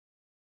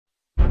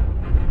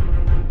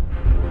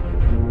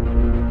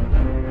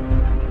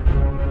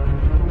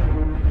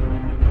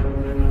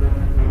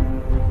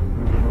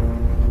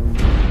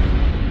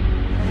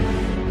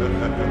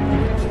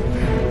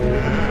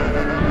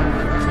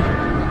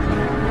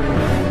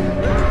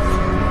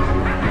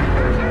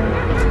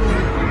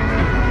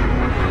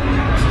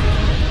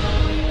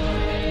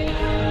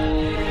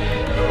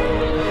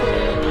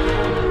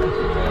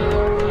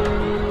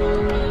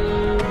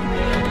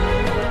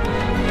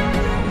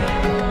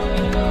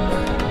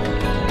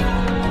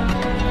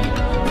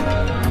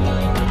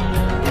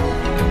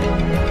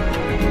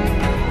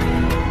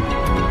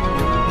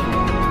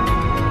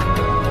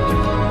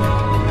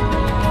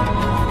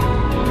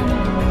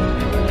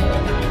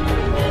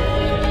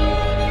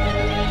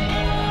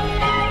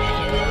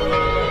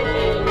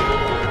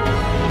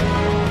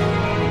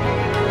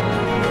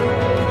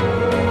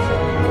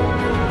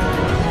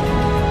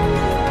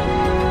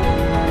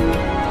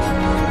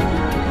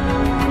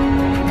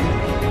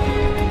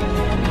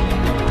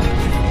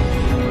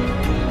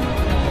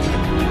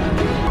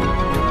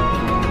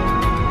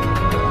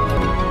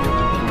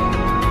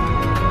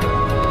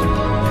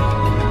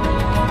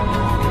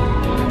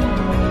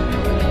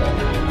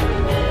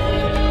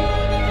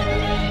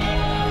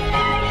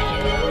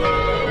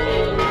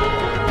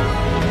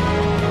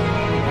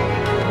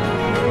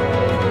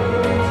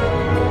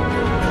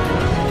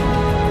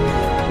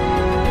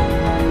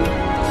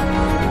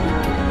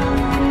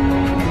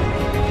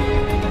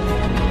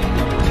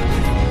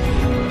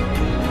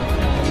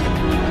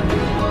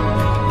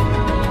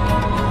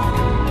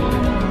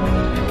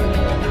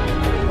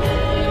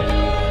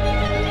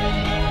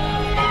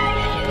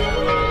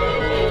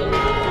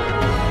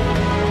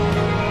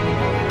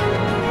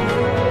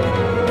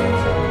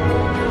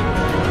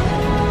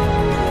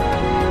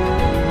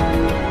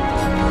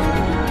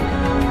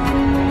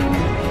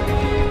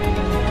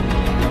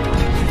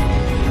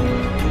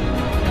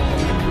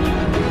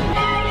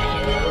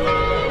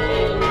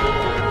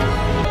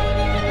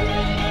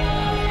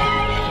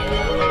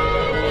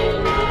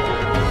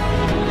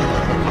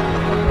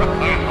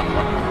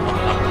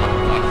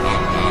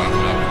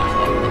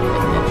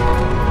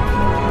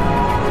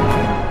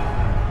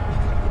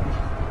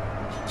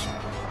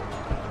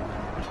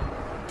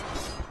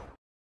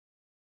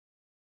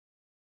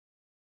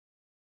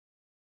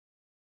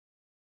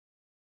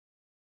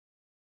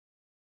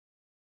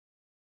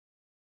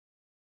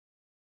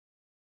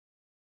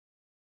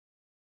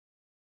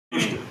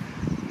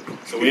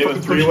So we have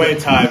a three-way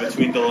tie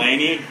between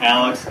Delaney,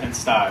 Alex, and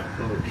Stibe.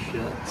 Oh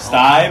shit.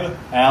 Stibe,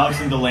 Alex,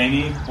 and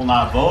Delaney will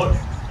not vote.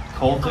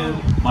 Colton,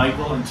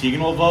 Michael, and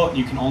Tegan will vote.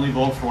 You can only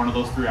vote for one of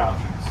those three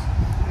options.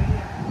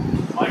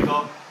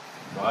 Michael,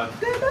 go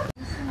ahead.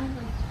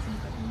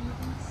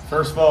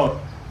 First vote,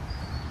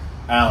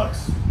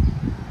 Alex.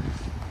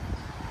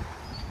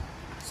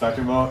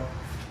 Second vote,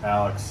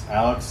 Alex.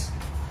 Alex,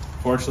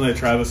 fortunately, a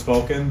tribe has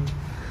spoken.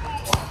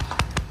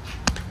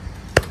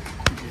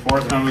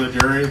 Fourth member of the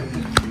jury,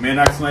 you made an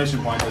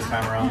exclamation point this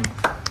time around.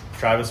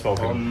 Tribe has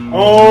spoken.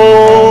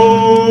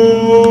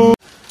 Oh!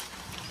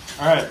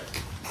 Alright,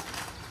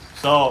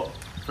 so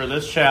for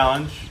this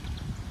challenge,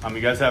 you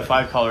guys have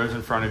 5 colors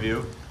in front of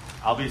you.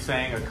 I'll be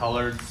saying a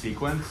colored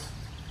sequence,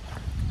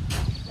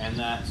 and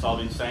then, so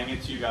I'll be saying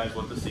it to you guys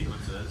what the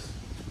sequence is.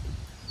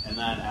 And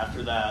then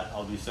after that,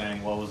 I'll be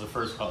saying what was the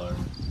first color,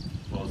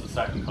 what was the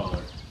second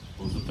color,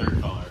 what was the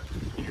third color.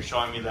 And you're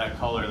showing me that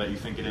color that you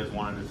think it is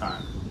one at a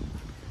time.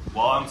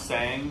 While I'm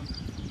saying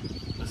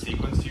the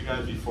sequence to you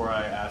guys before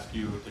I ask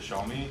you to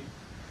show me,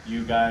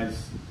 you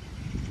guys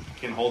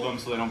can hold them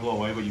so they don't blow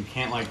away, but you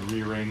can't like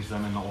rearrange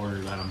them in the order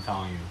that I'm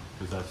telling you,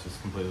 because that's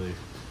just completely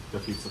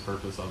defeats the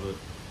purpose of it.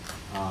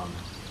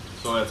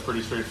 So that's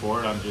pretty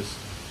straightforward. I'm just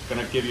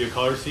gonna give you a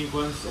color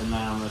sequence, and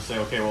then I'm gonna say,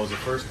 okay, what was the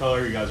first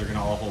color? You guys are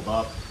gonna all hold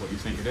up what you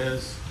think it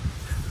is,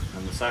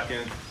 and the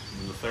second,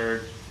 and the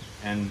third,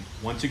 and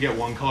once you get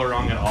one color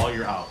wrong at all,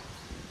 you're out.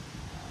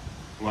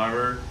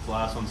 Whoever the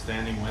last one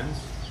standing wins.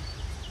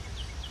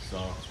 So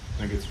I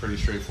think it's pretty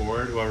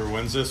straightforward. Whoever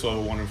wins this will have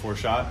a 1 in 4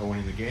 shot of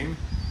winning the game.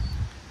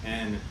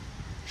 And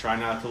try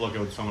not to look at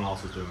what someone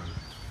else is doing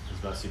as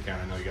best you can.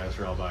 I know you guys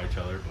are all by each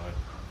other,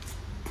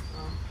 but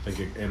I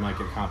think it might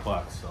get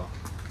complex. So,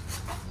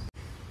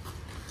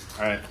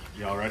 all right,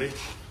 y'all ready?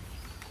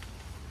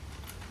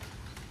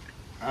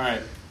 All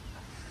right.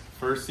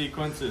 First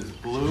sequence is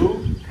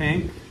blue,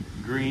 pink,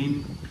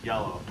 green,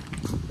 yellow.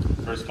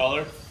 First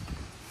color.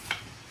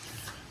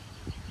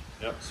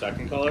 Yep,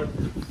 second color.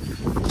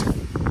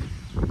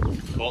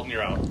 Colton,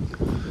 you're out.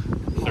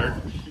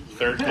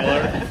 Third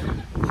color.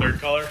 Third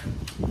color.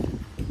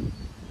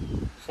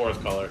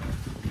 Fourth color.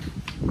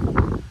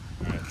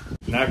 Alright.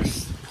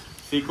 Next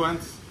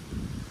sequence.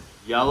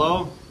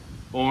 Yellow,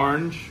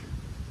 orange,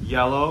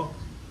 yellow,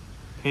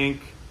 pink,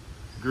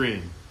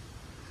 green.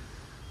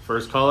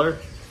 First color.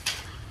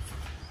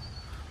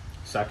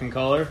 Second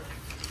color.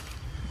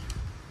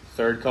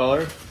 Third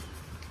color.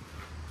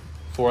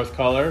 Fourth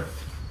color.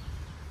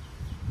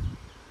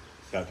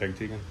 Got pink,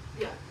 Tegan?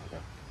 Yeah. Okay.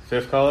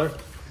 Fifth color.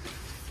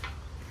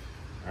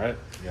 All right,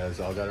 you guys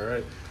all got it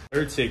right.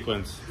 Third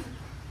sequence.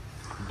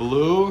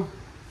 Blue,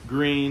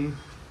 green,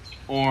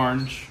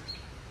 orange,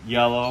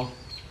 yellow,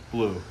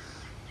 blue.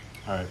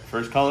 All right,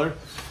 first color.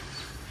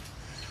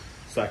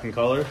 Second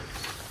color.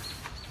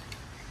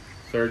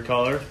 Third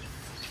color.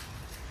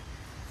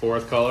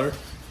 Fourth color.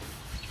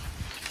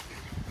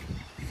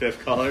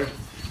 Fifth color.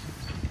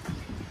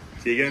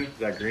 Tegan, is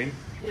that green?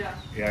 Yeah.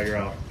 Yeah, you're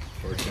out.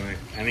 Unfortunately,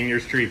 ending your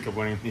streak of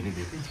winning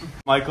immunity.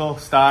 Michael,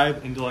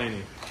 Stibe, and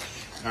Delaney.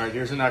 All right,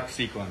 here's the next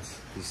sequence.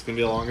 This is gonna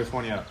be the longest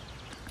one yet.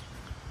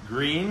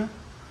 Green,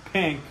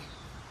 pink,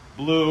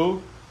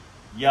 blue,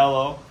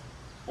 yellow,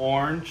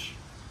 orange,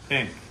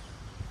 pink.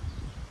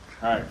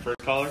 All right, first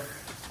color.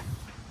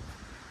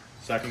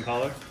 Second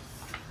color.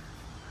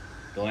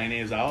 Delaney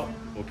is out.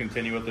 We'll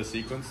continue with the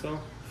sequence though.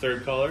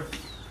 Third color.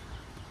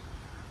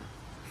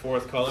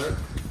 Fourth color.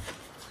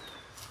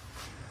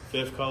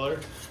 Fifth color.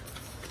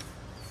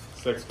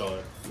 Sixth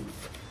color.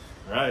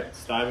 All right,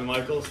 Stibe and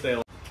Michael, stay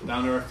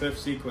down to our fifth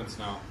sequence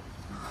now.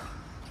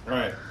 All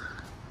right,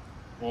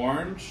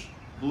 orange,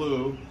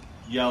 blue,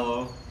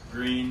 yellow,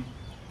 green,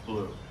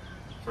 blue.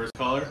 First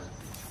color.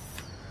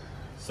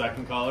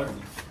 Second color.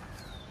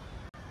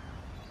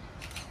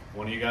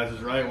 One of you guys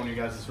is right, one of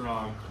you guys is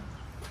wrong.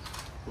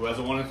 Who has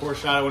a 1 in 4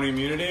 shot at winning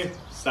immunity?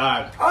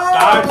 Stibe. Oh!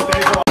 Stibe,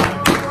 stay alive.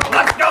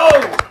 Let's go!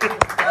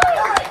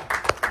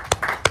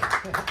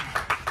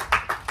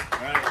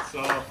 So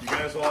you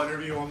guys will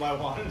interview one by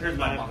one, and then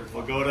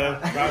we'll go to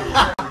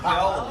Robert.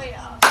 Oh,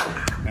 yeah.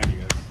 Thank you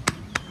guys.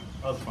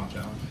 That was a fun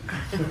challenge.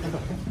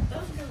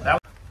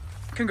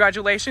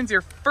 Congratulations,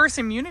 your first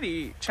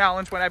immunity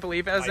challenge win, I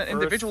believe, as an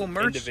individual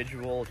merch.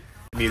 Individual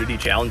immunity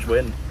challenge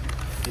win.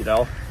 You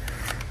know,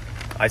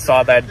 I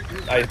saw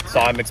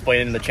him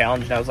explaining the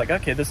challenge, and I was like,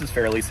 okay, this is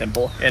fairly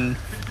simple. And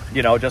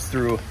you know, just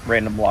through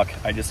random luck,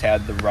 I just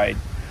had the right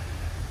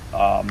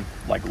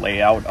like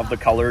layout of the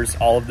colors,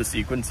 all of the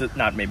sequences,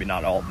 maybe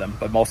not all of them,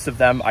 but most of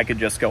them, I could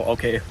just go,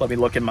 okay, let me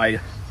look in my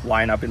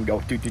lineup and go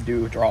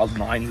draw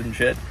lines and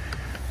shit.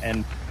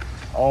 And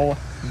oh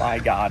my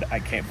God, I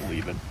can't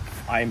believe it.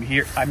 I'm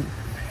here.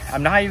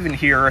 I'm not even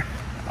here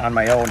on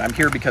my own. I'm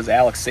here because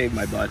Alex saved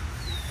my butt,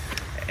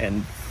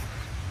 and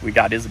we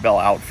got Isabel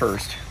out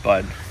first,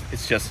 but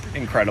it's just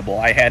incredible.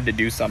 I had to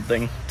do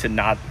something so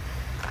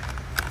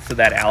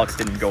that Alex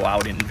didn't go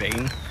out in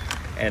vain,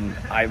 and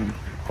I'm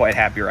quite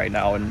happy right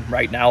now. And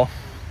right now,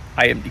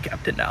 I am the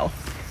captain now.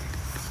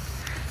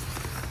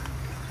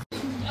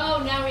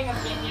 Oh, now we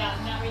have a game. Yeah,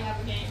 now we have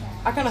a game.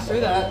 I kind of threw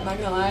that, not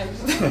gonna lie.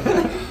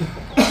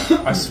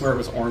 I swear it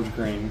was orange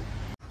green.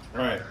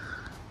 All right.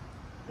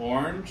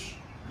 Orange,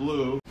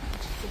 blue.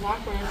 It's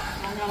awkward,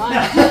 not gonna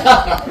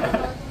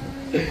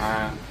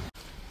lie.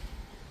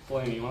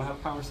 Blaney, you want to have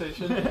a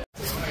conversation?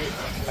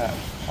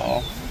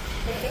 Oh.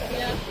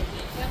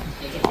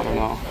 I don't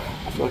know.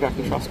 I feel like I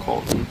can trust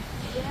Colton.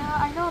 Yeah,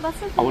 I know, that's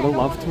the thing. I would have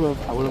loved to have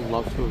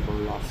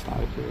voted off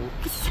Sty too.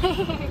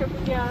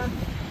 Same, yeah.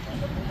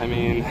 I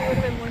mean, It would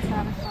have been more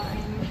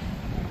satisfying.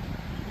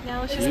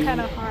 Now it's just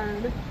kind of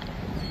hard.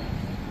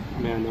 I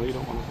mean, I know you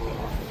don't want to vote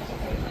off.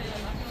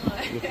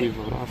 If we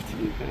vote off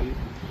Tegan,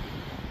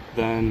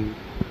 then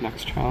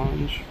next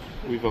challenge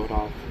we vote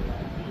off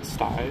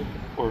Sty,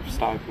 or if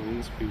Sty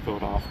wins, we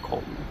vote off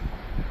Colton.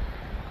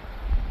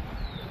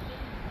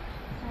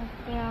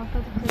 Yeah,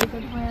 that's a pretty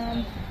good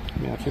plan.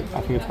 Yeah, I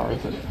think it's hard,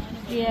 but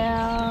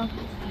Yeah.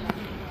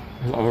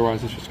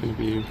 otherwise it's just gonna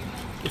be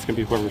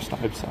whoever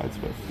Sty sides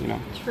with, you know.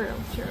 True.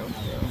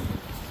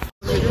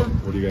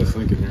 What are you guys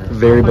thinking here?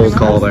 Very bold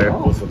call there.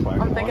 What's the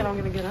plan? I'm thinking I'm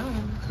gonna get out.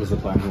 Was the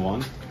plan who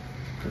won?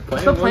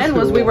 The plan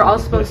was we were all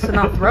supposed to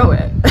not throw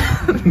it.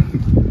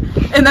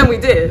 And then we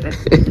did.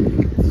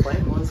 The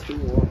plan was who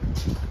won.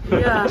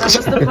 Yeah, that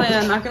was the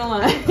plan, not gonna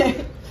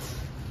lie.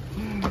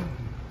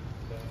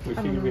 We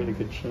figured we had a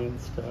good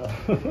chance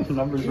to.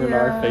 Numbers were in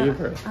our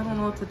favor. I don't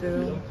know what to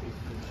do.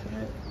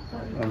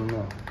 I don't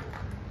know.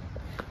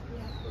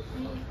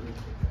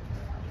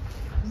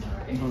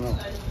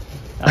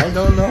 I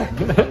don't know.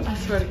 I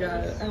swear to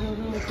God, I don't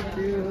know what to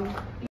do.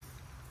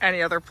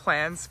 Any other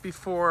plans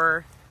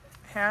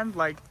beforehand,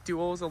 like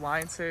duels,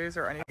 alliances,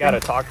 or anything? Gotta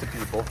talk to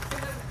people.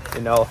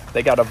 You know,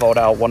 they gotta vote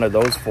out one of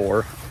those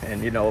four,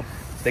 and you know,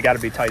 they gotta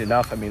be tight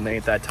enough. I mean, they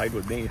ain't that tight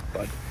with me,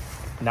 but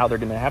now they're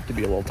gonna have to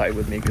be a little tight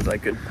with me because I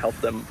could help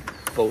them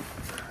vote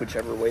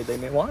whichever way they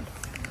may want.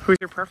 Who's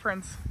your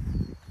preference?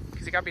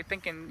 Because you gotta be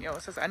thinking, you know,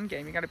 this is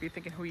endgame. You gotta be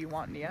thinking who you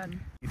want in the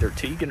end. Either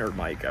Tegan or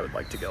Mike, I would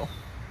like to go.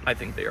 I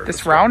think they are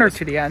This the round or strongest.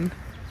 to the end?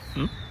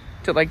 Hmm?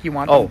 To like you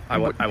want? Oh,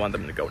 them? I want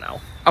them to go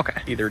now.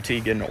 Okay. Either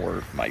Tegan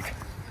or Mike,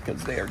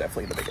 because they are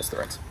definitely the biggest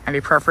threats.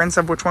 Any preference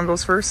of which one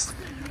goes first?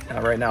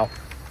 Right now.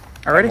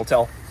 Alrighty. We'll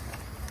tell.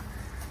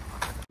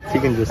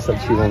 Tegan just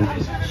said she won't.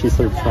 She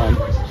said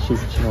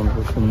she won't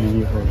vote for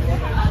me or.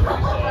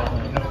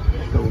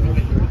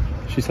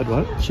 She said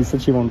what? She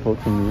said she won't vote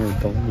for me or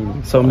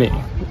Delaney. So me,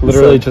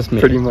 literally so just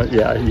me. Pretty much,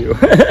 yeah, you.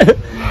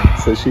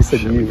 So she said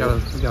you. We gotta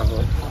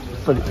vote.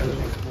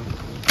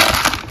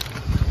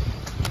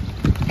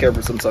 Care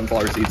for some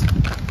sunflower seeds.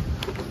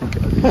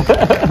 Let's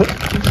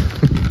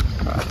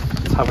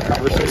have a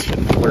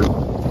conversation.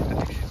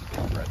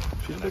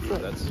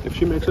 If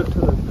she makes it to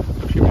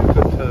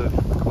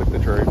like the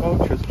jury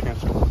vote, she has a chance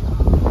to win.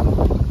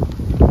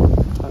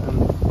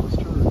 Let's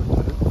do it.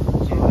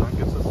 So that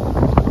gives us.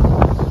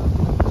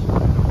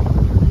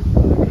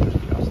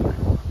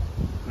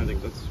 I think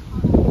that's.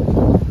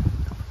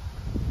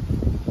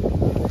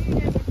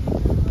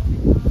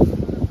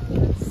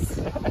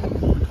 I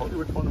told you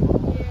which one to vote.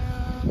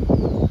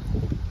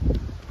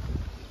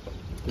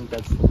 I think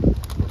that's the.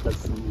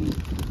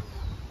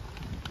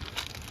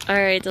 All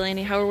right,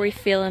 Delaney, how are we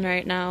feeling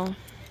right now?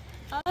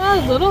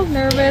 A little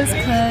nervous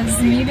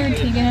because neither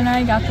Tegan and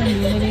I got the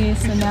immunity,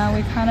 so now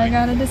we kind of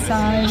got to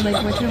decide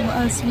like which of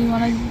us we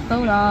want to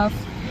vote off,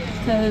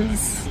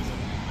 because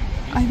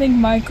I think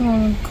Michael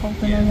and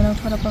Colton are going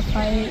to put up a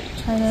fight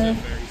trying to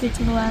get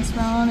to the last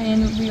round,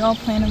 and we all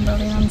plan on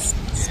voting on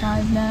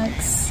Steve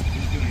next.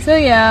 So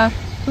yeah,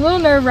 a little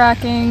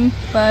nerve-wracking,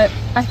 but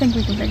I think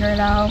we can figure it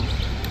out.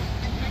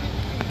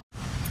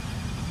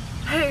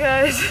 Hey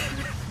guys.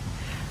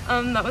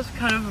 That was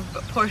kind of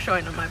a poor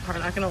showing on my part,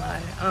 not gonna lie.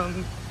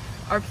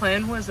 Our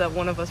plan was that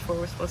one of us four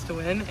was supposed to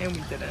win, and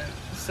we didn't.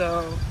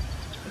 So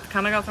it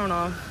kind of got thrown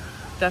off.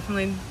 They're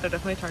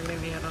definitely targeting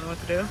me. I don't know what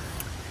to do.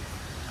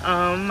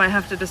 Might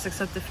have to just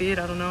accept defeat.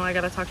 I don't know. I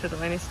gotta talk to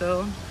Delaney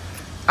still.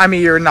 I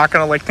mean, you're not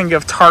gonna like think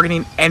of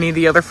targeting any of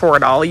the other four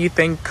at all. You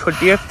think could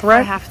be a I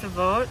threat? have to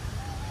vote.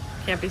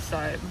 Can't be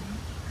side.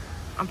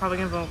 I'm probably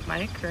gonna vote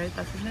Mike, right?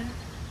 That's his name.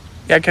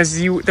 Yeah, because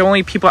the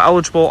only people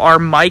eligible are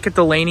Mike,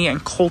 Delaney,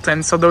 and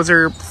Colton. So those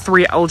are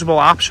three eligible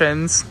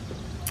options.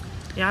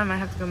 Yeah, I might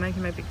have to go Mike.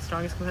 He might be the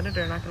strongest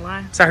competitor, not gonna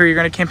lie. Is that who you're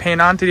going to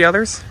campaign on to the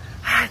others?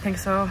 I think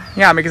so.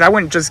 Yeah, because I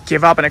wouldn't just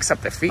give up and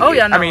accept defeat. Oh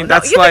yeah, no. I mean,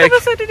 that's you like... think I'm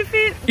accepting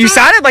defeat? You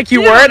sounded like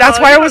you were. That's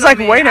why I was like,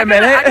 wait a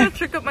minute. I gotta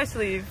trick up my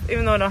sleeve,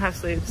 even though I don't have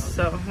sleeves.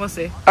 So we'll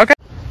see. Okay.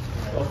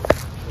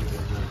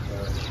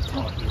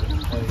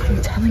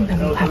 I'm telling them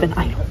you have an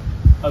idol.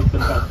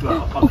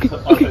 Okay.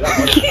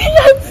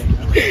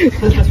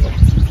 Yes.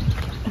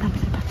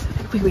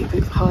 Wait.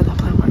 How would that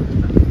plan work?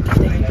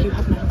 If you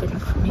have an idol, they're gonna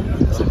put me in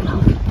the second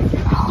house.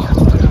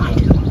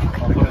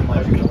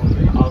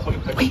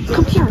 Wait,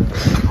 come here.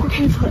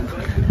 Okay, fine.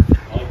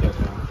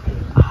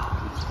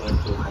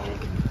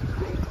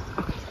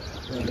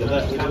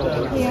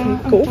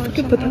 Yeah, Go. We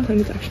can put that plan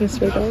into action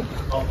straight up.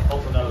 I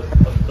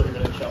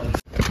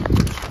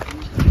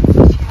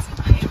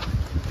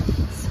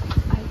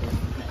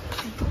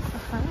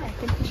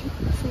think we should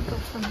also go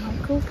for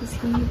Michael because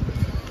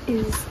he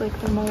is like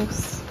the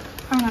most,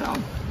 I don't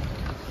know.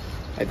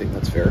 I think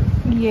that's fair.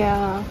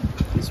 Yeah,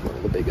 He's one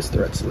of the biggest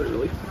threats,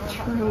 literally.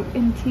 true.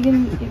 And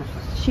Tegan,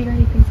 she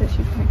already thinks that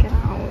she's gonna get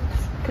out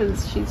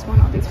because she's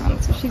won all these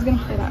rounds, so she's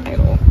gonna play that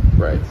idol.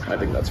 Right. I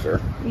think that's fair.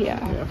 Yeah.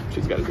 Yeah.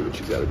 She's got to do what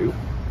she's got to do.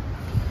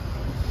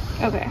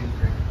 Okay.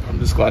 I'm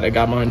just glad I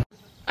got mine.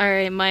 All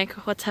right, Mike,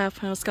 what's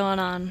happening? What's going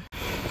on?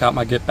 Got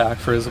my get back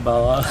for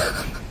Isabella.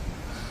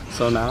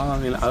 So now, I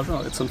mean, I don't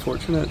know, it's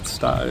unfortunate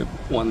Sty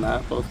won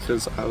that, both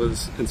because I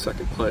was in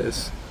second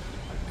place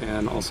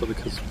and also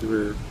because we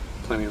were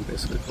planning on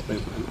basically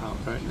putting them out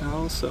right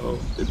now, so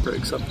it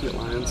breaks up the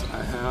alliance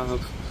I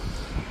have.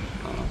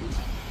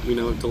 We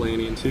know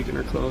Delaney and Tegan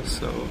are close,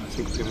 so I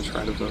think we're going to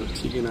try to vote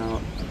Tegan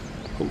out.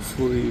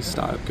 Hopefully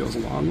Sty goes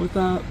along with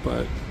that,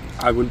 but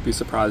I wouldn't be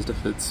surprised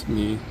if it's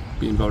me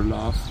being voted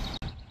off.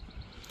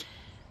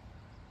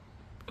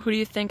 Who do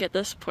you think at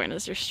this point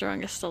is your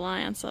strongest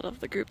alliance out of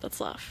the group that's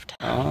left?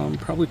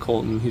 Probably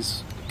Colton.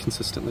 He's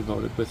consistently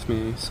voted with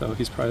me, so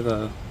he's probably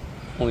the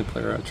only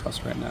player I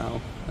trust right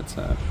now. That's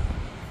it.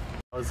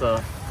 That was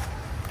a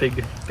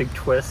big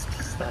twist,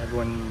 Stag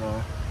winning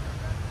the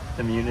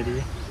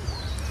immunity,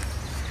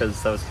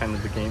 because that was kind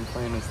of the game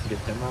plan, is to get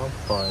him out.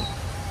 But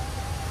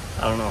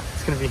I don't know.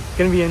 It's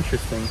gonna be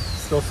interesting.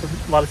 Still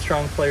a lot of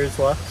strong players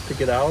left to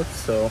get out,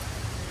 so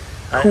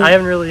I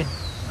haven't really.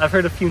 I've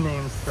heard a few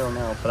names thrown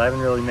out, but I haven't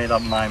really made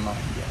up my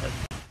mind yet.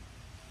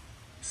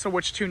 So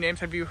which 2 names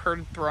have you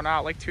heard thrown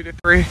out, like 2 to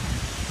 3?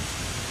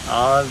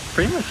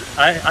 Pretty much,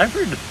 I've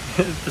heard,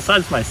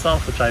 besides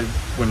myself, which I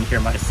wouldn't hear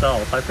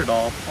myself, I've heard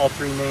all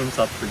 3 names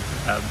up for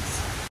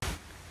grabs.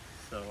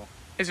 So.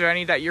 Is there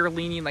any that you're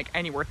leaning like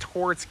anywhere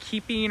towards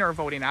keeping or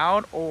voting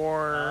out,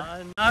 or?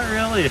 Not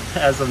really,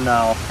 as of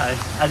now.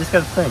 I just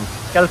gotta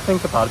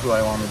think about who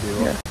I want to do.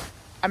 Yeah.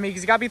 I mean,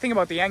 because you gotta be thinking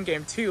about the end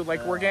game too.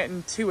 Like, we're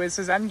getting to, this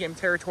is end game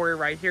territory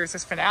right here. It's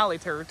this finale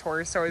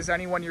territory. So is there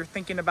anyone you're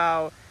thinking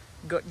about,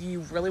 do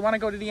you really want to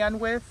go to the end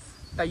with,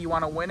 that you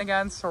want to win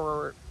against,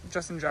 or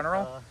just in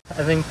general?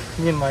 I think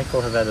me and Michael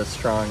have had a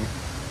strong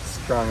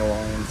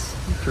alliance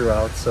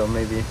throughout, so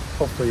maybe,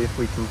 hopefully,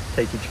 we can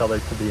take each other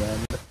to the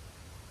end. Do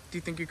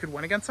you think you could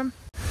win against him?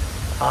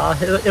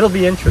 It'll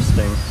be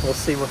interesting. We'll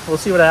see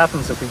what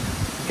happens if we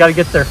gotta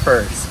get there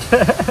first.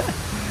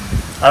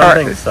 I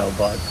don't think so,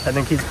 but I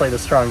think he's played a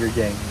stronger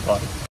game.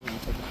 But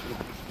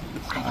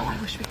I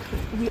wish we could.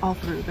 We all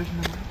threw. There's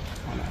no way.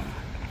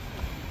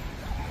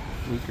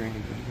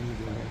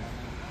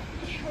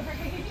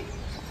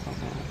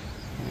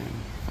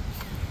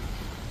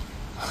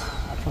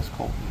 I trust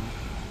Colton.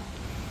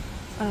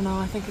 I don't know.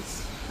 I think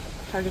it's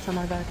targets on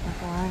my back. Not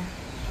gonna lie.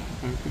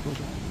 I mean, if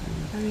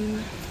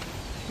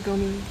you go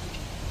me,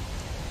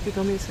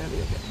 it's gonna be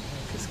okay.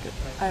 Cause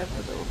I have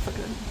a little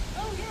fucking.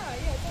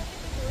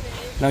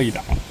 No, you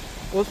don't.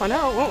 We'll find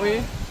out, won't we?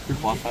 You're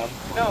bluffing.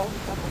 No.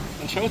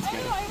 Then show it to me.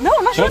 No,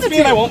 I'm not showing it to me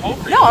you. and I won't vote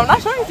for you. No, I'm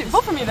not showing it to you.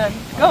 Vote for me then.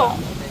 Go.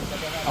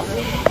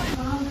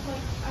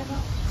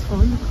 It's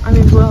fun. I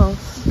mean, who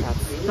else?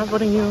 Not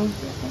voting you.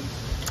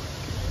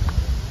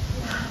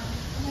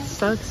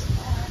 Sucks.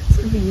 It's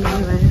gonna be you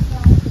anyway.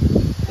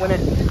 Win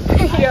it.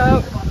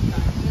 Yup.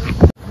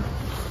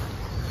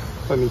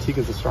 I mean,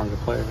 Tegan's a stronger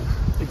player.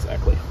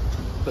 Exactly.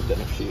 But then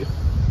if she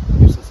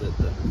uses it,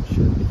 then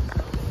she...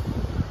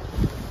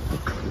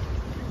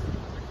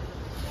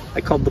 I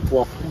called the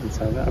bluff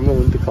once. I'm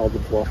willing to call the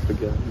bluff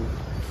again.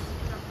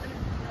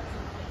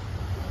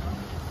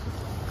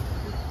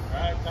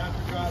 Alright, time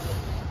for drop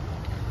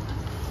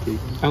it.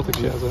 I don't think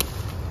she has it.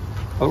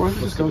 Otherwise,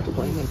 just go with the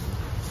plan. You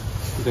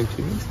think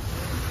she is?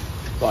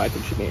 Well, I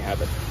think she may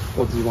have it.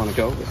 Well, do you want to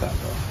go with that,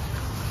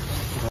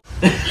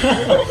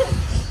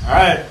 though?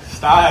 Alright,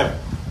 Steve.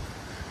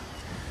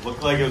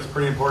 Looked like it was a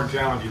pretty important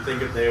challenge. You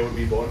think if they would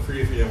be voting for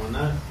you if you didn't win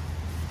that?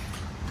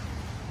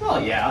 Well,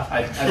 yeah.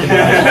 I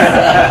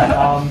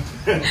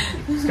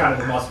it's kind of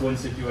a must-win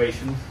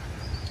situation.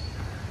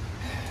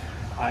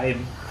 I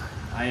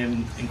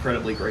am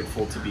incredibly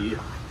grateful to be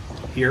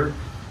here,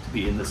 to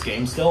be in this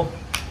game still,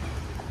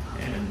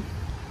 and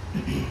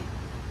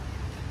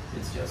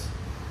it's just.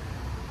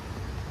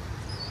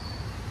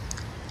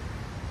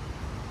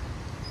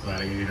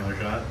 Glad I gave you another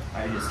shot.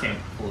 I just can't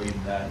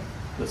believe that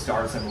the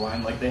stars have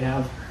aligned like they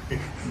have,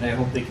 and I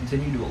hope they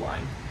continue to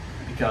align,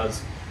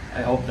 because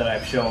I hope that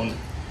I've shown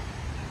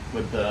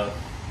with the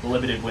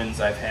limited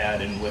wins I've had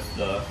and with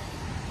the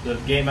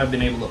game I've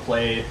been able to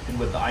play and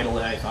with the idol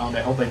that I found,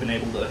 I hope I've been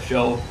able to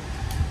show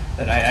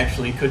that I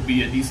actually could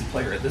be a decent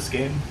player at this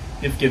game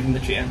if given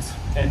the chance,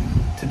 and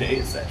today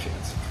is that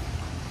chance.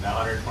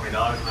 Now $120 in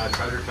that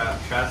treasure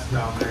chest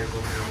down there is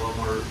looking a little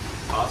more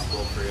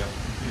possible for you.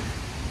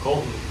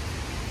 Colton,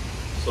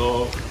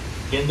 so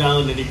getting down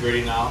to the nitty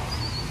gritty now,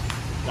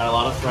 got a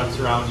lot of threats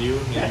around you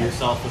and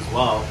yourself as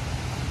well.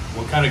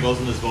 What kind of goes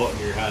in this vote in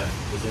your head?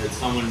 Is it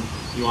someone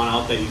you want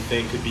out that you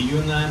think could beat you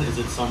in then? Is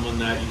it someone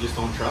that you just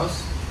don't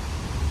trust?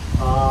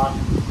 I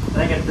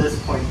think at this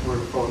point we're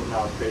voting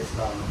out based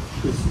on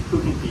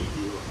who can beat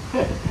you.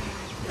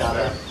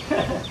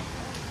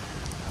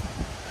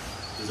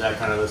 Is that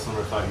kind of the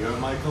similar thought you have,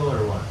 Michael,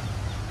 or what?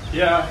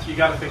 Yeah, you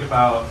got to think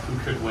about who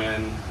could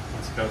win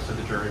once it goes to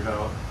the jury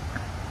vote.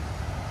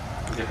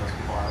 Get those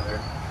people out of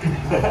there.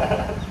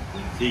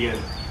 Tegan,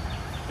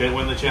 didn't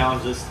win the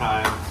challenge this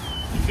time.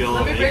 You feel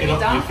Let me break it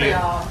down for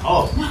y'all.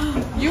 Oh.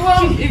 You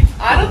won't.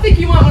 I don't think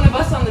you want one of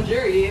us on the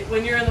jury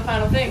when you're in the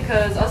final thing,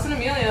 because us and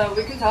Amelia,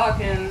 we can talk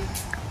and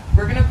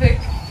we're gonna pick.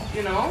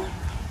 You know,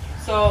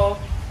 so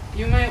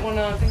you might want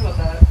to think about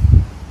that.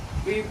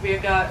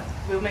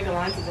 We'll make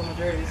alliances on the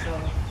jury, so.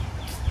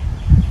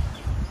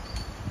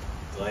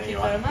 Delaney,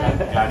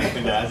 got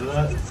anything to add to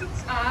that?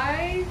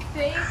 I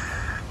think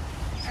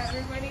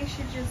everybody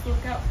should just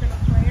look out for the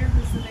player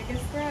who's the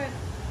biggest threat.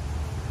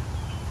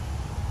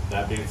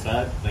 That being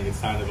said, I think it's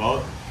time to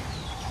vote.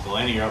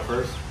 Delaney, you're up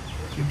first.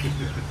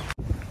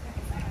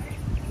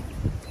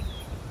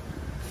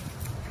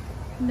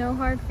 No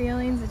hard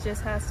feelings, it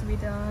just has to be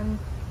done.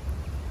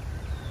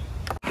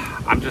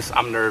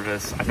 I'm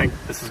nervous. I think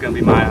this is gonna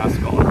be my ass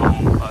going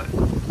home, but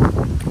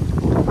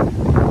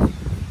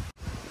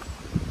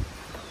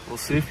we'll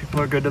see if people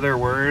are good to their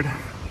word.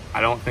 I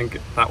don't think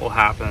that will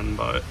happen,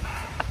 but.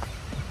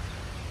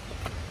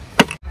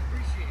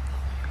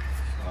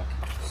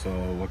 So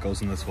what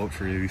goes in this vote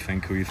for you? You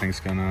think who you think's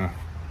gonna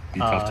be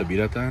tough to beat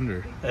at the end,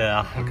 or?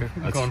 Yeah, Okay,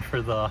 I'm going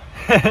for the.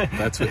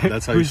 that's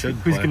how you should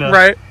who's play.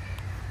 Gonna,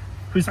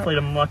 who's played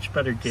a much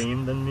better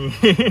game than me,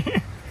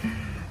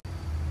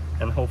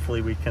 and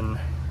hopefully we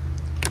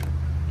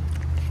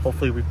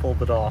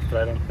pulled it off,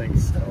 but I don't think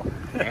so.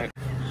 All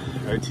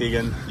right,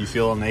 Tegan, you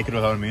feel naked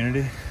without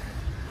immunity?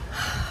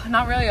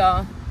 Not really,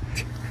 y'all.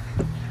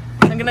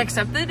 I'm gonna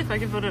accept it if I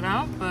get voted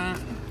out, but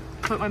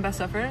put my best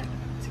effort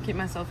to keep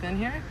myself in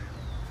here.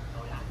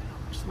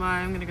 Which is why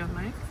I'm gonna go with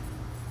Mike.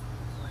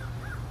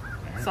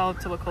 It's all up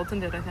to what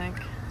Colton did, I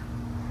think.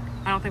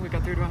 I don't think we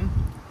got through to him.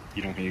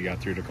 You don't think you got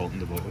through to Colton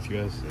to vote with you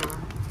guys?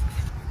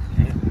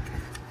 No.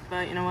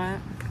 But you know what?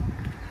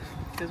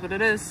 It is what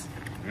it is.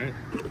 All right.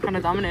 Kind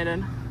of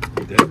dominated.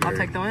 You did. I'll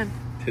take the win.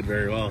 Did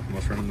very well.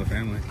 Must run in the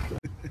family.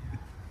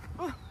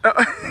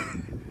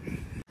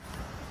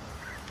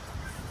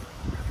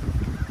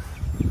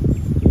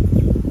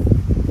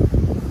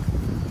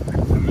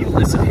 You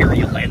listen here,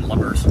 you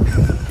landlubbers.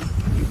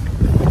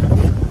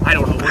 I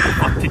don't know what the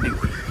fuck to do.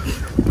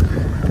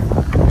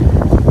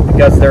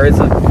 Because there is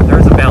a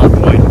valid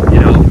point, you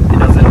know. It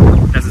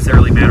doesn't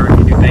necessarily matter if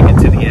you do make it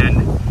to the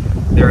end.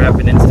 There have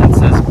been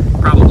instances,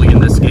 probably in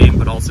this game,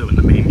 but also in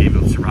the main game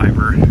of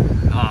Survivor.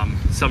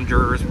 Some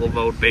jurors will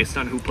vote based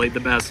on who played the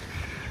best.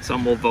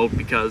 Some will vote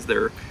because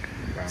they're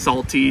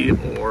salty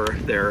or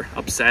they're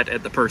upset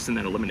at the person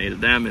that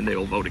eliminated them, and they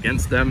will vote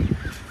against them.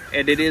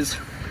 And it is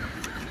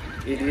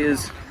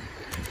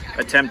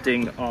a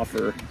tempting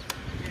offer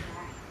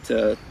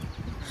to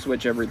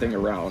switch everything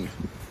around,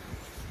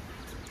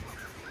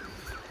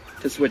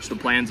 to switch the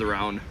plans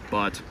around,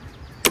 but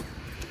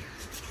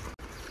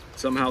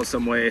somehow,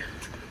 some way,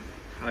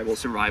 I will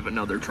survive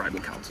another tribal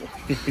council.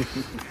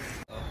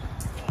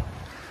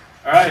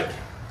 All right,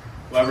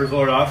 whoever's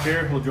voted off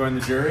here will join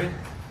the jury.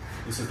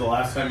 This is the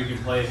last time you can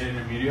play Hidden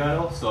Immunity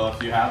Idol, so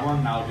if you have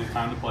one, now would be the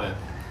time to play it.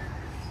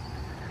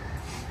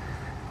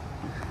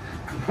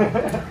 I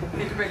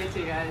hate to break it to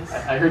you guys.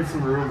 I heard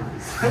some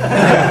rumors.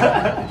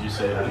 Did you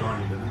say that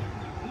on you, didn't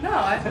you? No,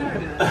 I've never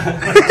did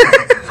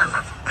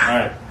that. All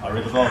right, I'll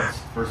read the votes.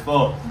 First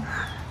vote,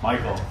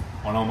 Michael.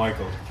 1-0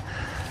 Michael.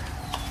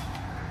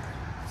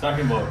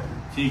 Second vote,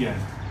 Tegan.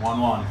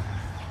 1-1.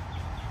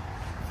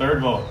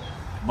 Third vote,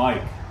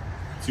 Mike.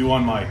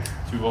 2-1 Mike.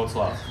 2 votes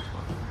left.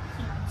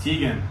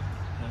 Tegan.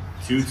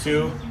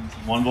 2-2.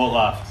 1 vote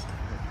left.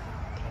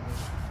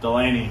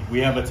 Delaney, we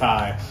have a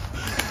tie.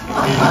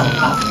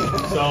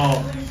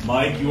 So,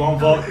 Mike, you won't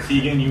vote.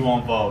 Tegan, you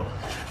won't vote.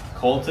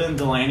 Colton,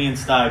 Delaney, and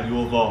Stibe, you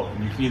will vote.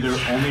 And you can either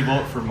only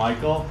vote for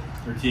Michael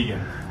or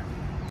Tegan.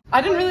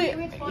 I didn't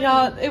really,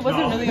 yeah, it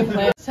wasn't really a plan.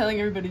 I was telling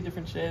everybody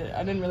different shit.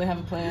 I didn't really have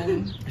a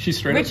plan. She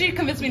straight up. Richie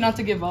convinced me not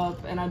to give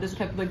up, and I just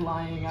kept like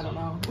lying. I don't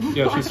know.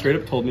 Yeah, she straight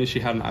up told me she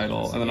had an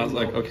idol, and then I was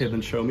like, okay,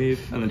 then show me,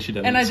 and then she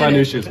didn't. And I so I didn't.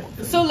 knew she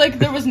was. So like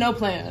there was no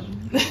plan.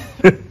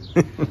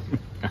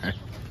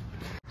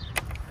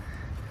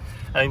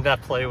 I think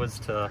that play was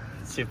to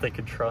see if they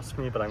could trust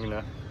me, but I'm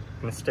gonna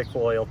stick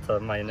loyal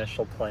to my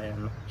initial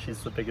plan.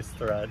 She's the biggest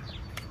threat.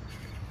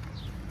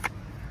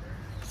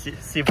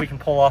 See if we can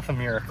pull off a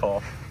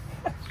miracle.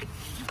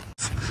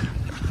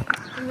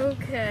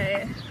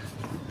 Okay,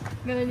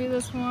 I'm gonna do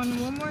this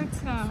one more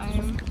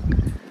time.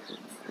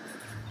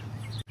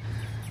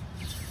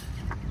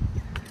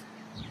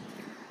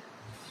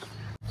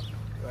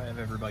 Do I have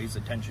everybody's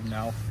attention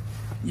now?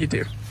 You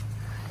do.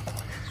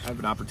 I have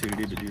an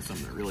opportunity to do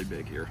something really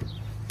big here.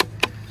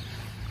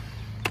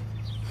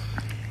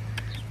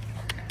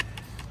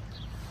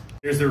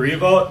 Here's the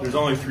revote. There's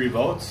only 3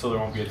 votes, so there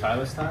won't be a tie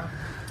this time.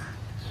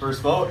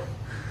 First vote,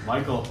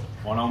 Michael.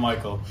 1-0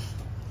 Michael.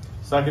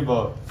 Second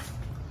vote,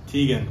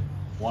 Tegan.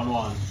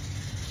 1-1.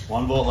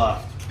 1 vote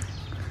left.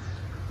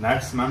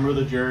 Next member of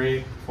the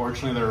jury,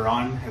 fortunately their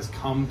run has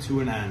come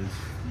to an end.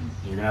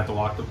 You're gonna have to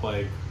walk the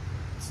plank.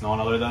 It's no one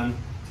other than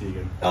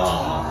Tegan.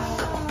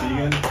 Oh.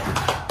 Tegan.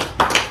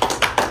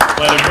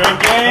 Played a great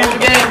game.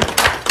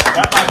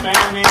 Got my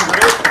family name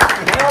great.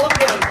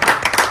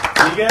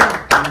 Again,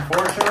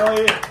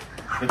 unfortunately,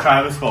 the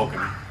tribe has spoken.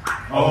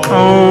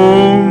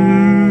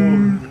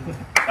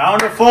 Down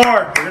to 4.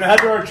 We're going to head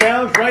to our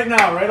challenge right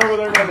now. Right over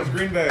there by those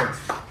green bags.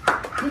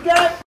 You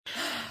got it.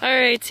 All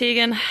right,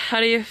 Tegan, how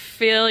do you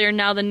feel? You're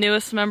now the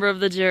newest member of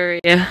the jury.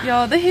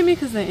 Yo, they hate me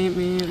because they ain't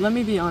me. Let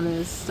me be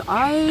honest.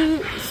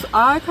 I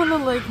kind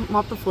of like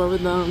mopped the floor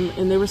with them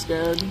and they were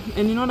scared.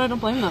 And you know what? I don't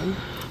blame them.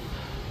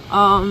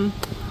 I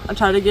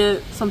tried to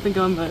get something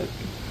going, but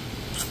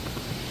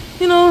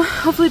you know,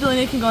 hopefully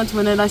Delaney can go on to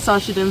win it. I saw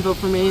she didn't vote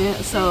for me,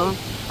 so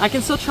I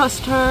can still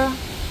trust her.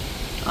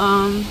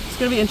 It's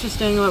gonna be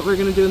interesting what we're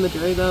gonna do in the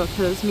jury though,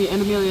 because me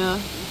and Amelia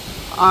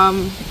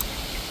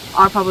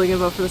are probably gonna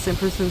vote for the same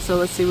person, so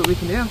let's see what we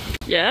can do.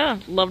 Yeah,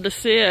 love to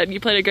see it. You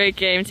played a great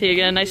game,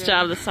 Tegan. Nice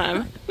job this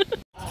time.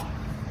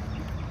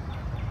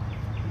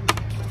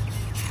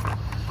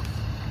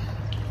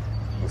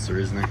 What's the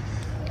reasoning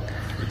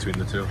between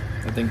the two?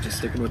 I think just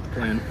sticking with the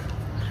plan.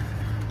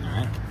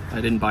 Alright. I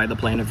didn't buy the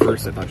plan at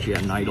first. I thought she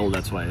had an idol.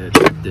 That's why I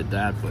did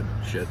that, but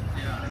shit.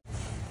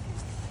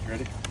 You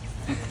ready?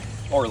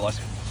 Or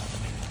less.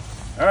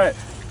 Alright,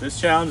 this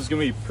challenge is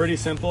going to be pretty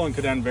simple and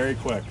could end very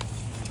quick.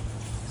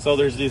 So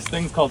there's these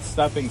things called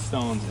stepping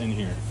stones in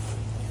here.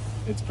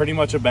 It's pretty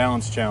much a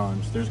balance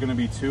challenge. There's going to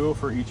be 2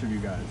 for each of you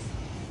guys.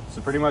 So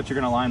pretty much you're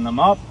going to line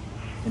them up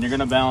and you're going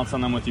to balance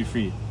on them with your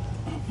feet.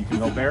 You can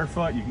go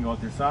barefoot, you can go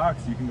with your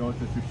socks, you can go with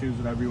your shoes,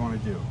 whatever you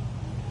want to do.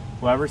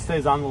 Whoever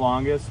stays on the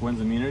longest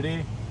wins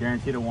immunity,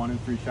 guaranteed a 1 in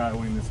 3 shot at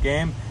winning this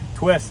game.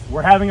 Twist,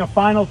 we're having a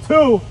final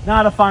 2,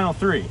 not a final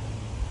 3,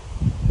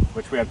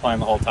 which we had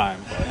planned the whole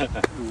time.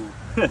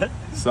 But.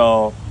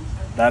 So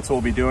that's what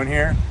we'll be doing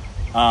here.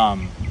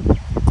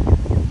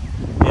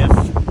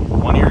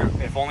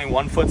 If only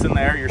 1 foot's in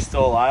there, you're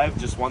still alive.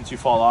 Just once you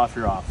fall off,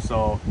 you're off.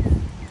 So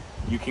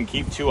you can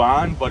keep 2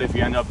 on, but if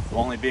you end up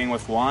only being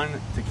with 1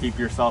 to keep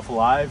yourself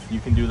alive, you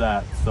can do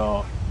that.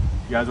 So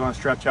if you guys want to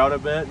stretch out a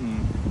bit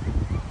and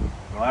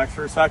relax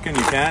for a second,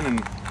 you can.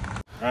 And all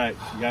right,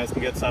 you guys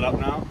can get set up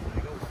now.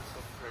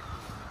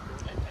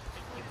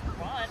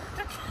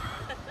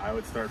 I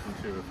would start from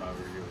 2 if I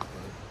were you.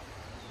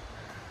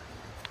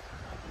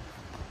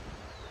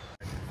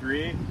 But...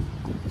 3,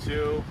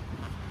 2,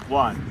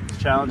 1.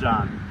 Challenge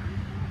on.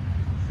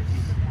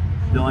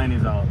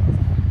 Delaney's out.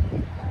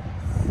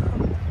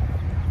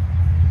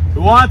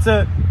 Who wants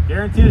it?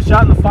 Guaranteed a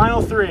shot in the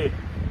final 3.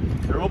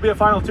 There will be a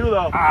final 2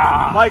 though.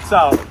 Mike's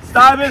out.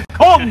 Stuyvesant.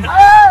 Colton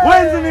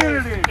wins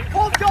immunity.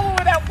 Colton going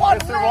with that one.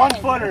 It's a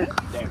 1-footer.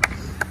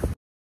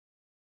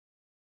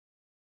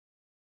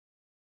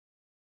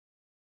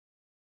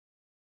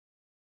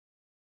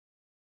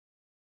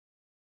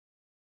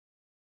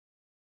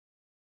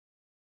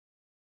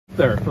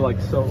 There for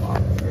like so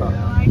long.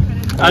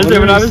 I was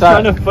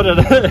trying to put it.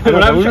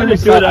 When I was trying to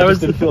do it, I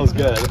didn't feel as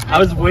good. I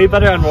was way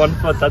better on 1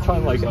 foot. That's why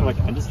I'm like,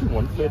 I just do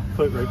 1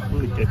 foot right from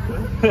the get-go.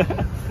 Is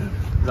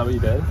that what you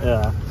did?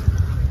 Yeah.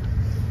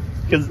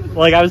 Because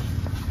like I was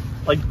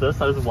like this,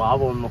 I was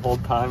wobbling the whole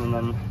time, and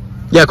then.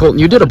 Yeah, Colton,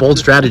 you did a bold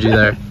strategy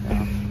there.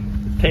 Yeah.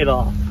 Paid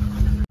off.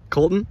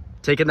 Colton,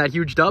 taking that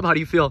huge dub. How do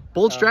you feel?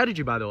 Bold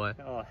strategy, by the way.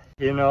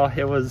 You know,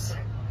 it was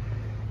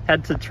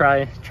had to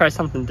try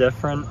something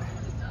different.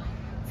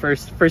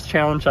 First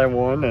challenge I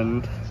won,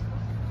 and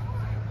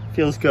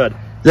feels good.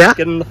 Yeah?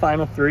 Get in the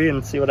final 3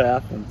 and see what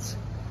happens.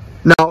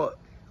 Now,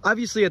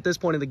 obviously at this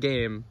point in the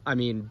game, I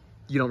mean,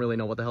 you don't really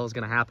know what the hell is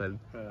going to happen.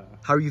 Yeah.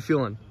 How are you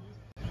feeling?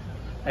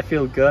 I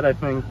feel good. I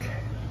think,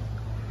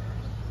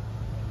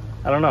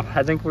 I don't know.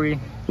 I think we...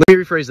 Let me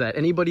rephrase that.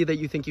 Anybody that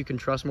you think you can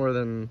trust more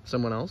than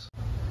someone else?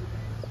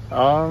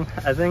 I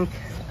think,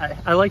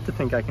 I like to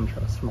think I can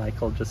trust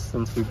Michael just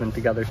since we've been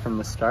together from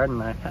the start,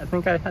 and I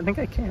think I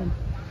can.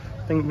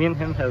 I think me and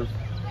him have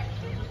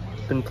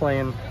been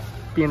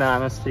being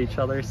honest to each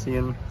other,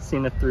 seeing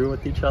it through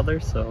with each other,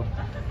 so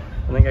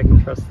I think I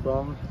can trust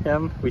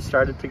him. We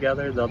started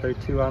together. The other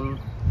 2 on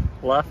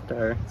left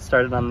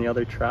started on the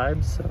other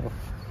tribes, so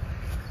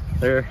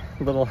they're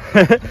little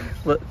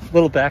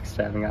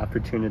backstabbing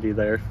opportunity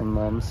there from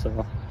them,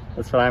 so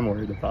that's what I'm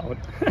worried about.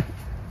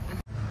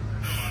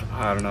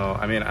 I don't know.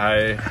 I mean,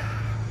 I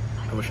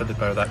wish I did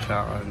better that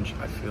challenge.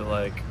 I feel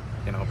like,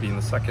 you know, being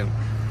the second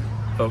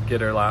vote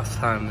getter last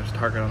time, there's a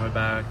target on my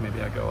back.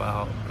 Maybe I go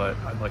out, but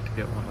I'd like to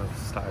get one of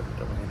Stive or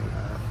Delaney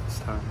this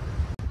time.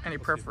 Any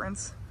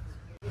preference?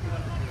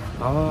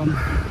 I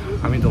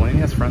mean, Delaney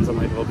has friends I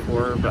might vote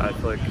for, but I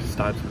feel like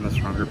Stive's been the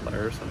stronger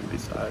player, so maybe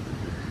Stive.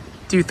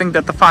 Do you think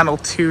that the final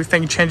 2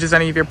 thing changes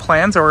any of your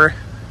plans, or?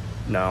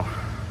 No.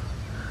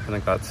 I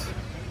think I'll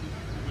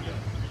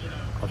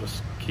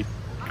just keep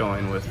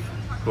going with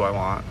who I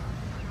want.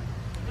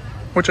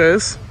 Which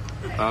is?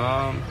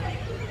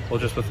 Well,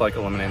 just with like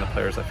eliminating the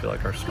players I feel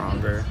like are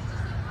stronger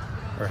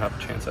or have a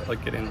chance at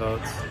like getting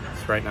votes.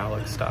 So right now,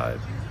 like Stive,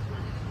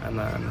 and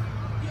then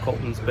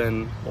Colton's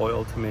been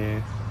loyal to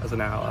me as an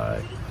ally.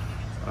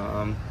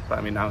 But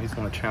I mean, now he's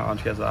won a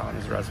challenge. He has that on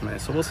his resume,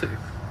 so we'll see.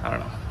 I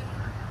don't know.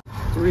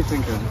 What are you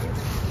thinking?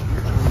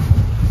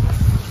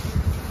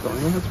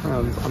 Delaney has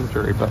friends on the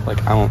jury, but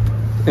like I don't.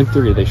 In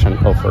theory, they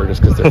shouldn't go for her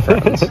just because they're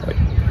friends. Like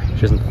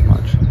she isn't that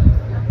much.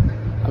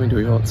 I mean, do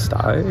we vote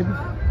Stide?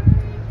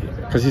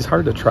 Because he's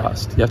hard to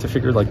trust. You have to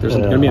figure like there's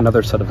gonna be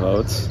another set of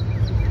votes.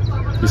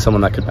 He's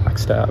someone that could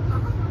backstab.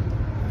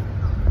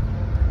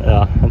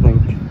 Yeah, I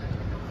think.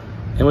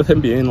 And with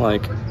him being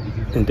like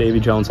in Davy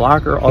Jones'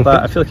 locker, all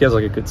that, I feel like he has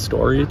like a good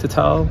story to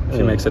tell if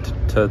he makes it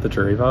to the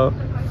jury vote.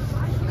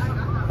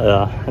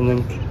 Yeah, I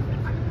think.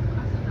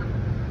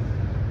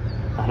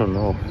 I don't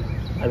know.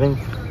 I think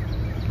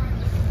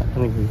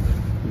we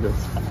go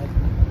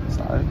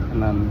Stide,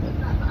 and then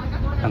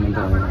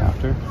Delaney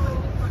after.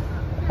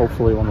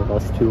 Hopefully one of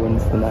us two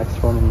wins the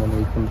next one, and then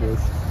we can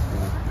just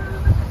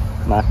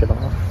knock it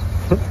off.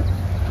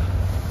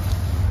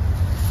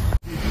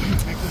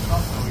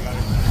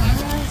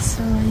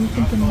 So are you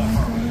thinking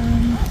Michael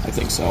then? I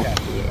think so.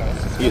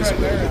 He is a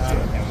really good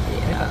throw.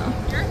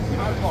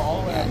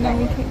 Yeah, no,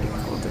 we can't get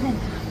Colton.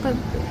 But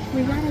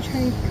we gotta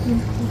try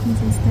Colton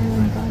since they're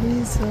like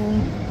buddies, so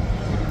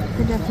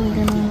we're definitely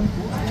gonna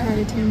try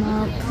to team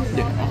up.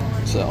 Yeah.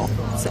 So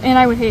And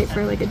I would hate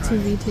for like a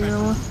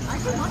 2v2,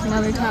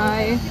 another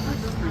tie.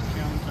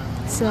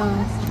 So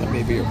that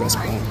may be your best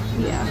bet.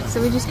 yeah,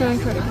 so we just gotta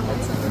try to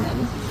convince them and then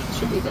it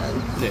should be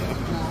good. Yeah.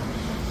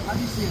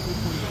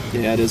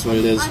 Yeah, it is what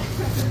it is.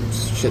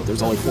 Shit,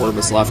 there's only 4 of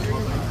us left. I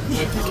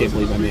can't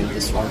believe I made it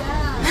this far.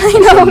 I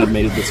know. I wouldn't have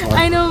made it this far.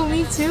 I know,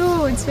 me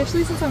too.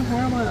 Especially since I'm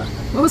horrible at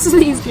most of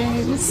these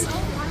games.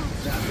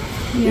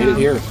 Made it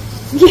here.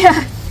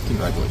 Yeah.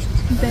 Congratulations.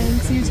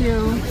 Thanks, you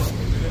too.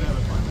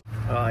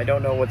 I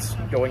don't know what's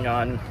going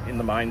on in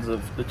the minds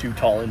of the two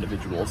tall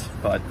individuals,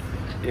 but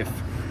if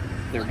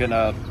they're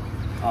gonna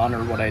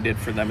honor what I did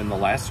for them in the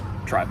last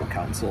tribal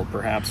council,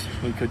 perhaps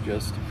we could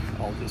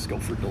all just go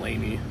for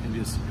Delaney and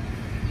just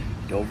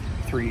go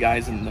 3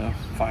 guys in the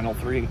final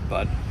 3,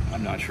 but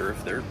I'm not sure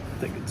if they're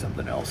thinking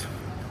something else.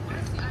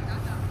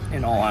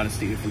 In all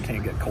honesty, if we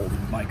can't get Colton,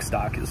 Mike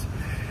Stock is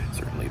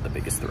certainly the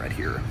biggest threat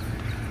here.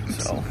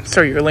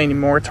 So you're leaning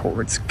more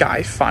towards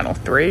guy final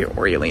 3,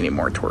 or are you leaning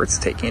more towards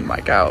taking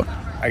Mike out?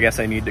 I guess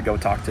I need to go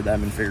talk to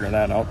them and figure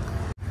that out.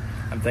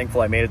 I'm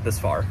thankful I made it this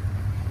far.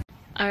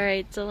 All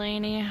right,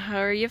 Delaney, how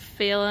are you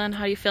feeling?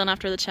 How are you feeling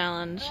after the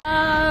challenge?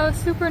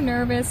 Super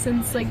nervous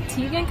since like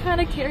Tegan kind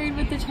of carried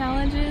with the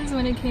challenges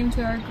when it came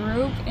to our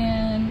group,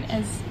 and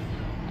as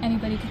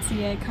anybody could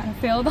see, I kind of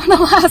failed on the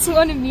last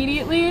one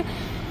immediately.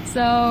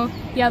 So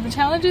yeah, the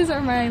challenges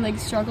are my like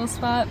struggle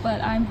spot,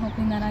 but I'm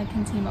hoping that I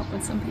can team up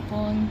with some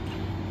people and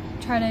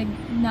try to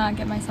not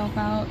get myself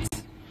out.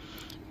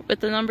 With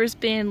the numbers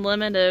being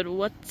limited,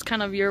 what's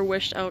kind of your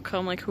wished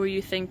outcome? Like, who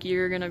you think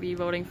you're going to be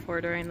voting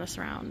for during this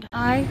round?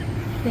 I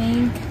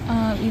think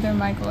either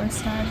Michael or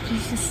Stad,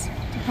 just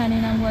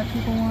depending on what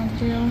people want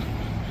to do.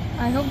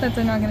 I hope that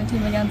they're not going to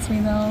team against me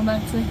though.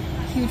 That's a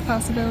huge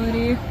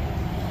possibility. You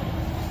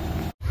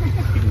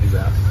can do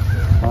that.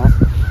 Huh?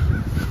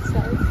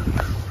 Sorry.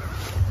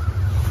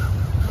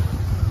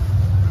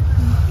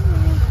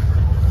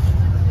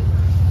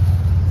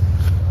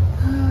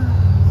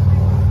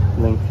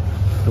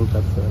 I think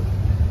that's it.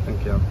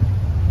 Thank you.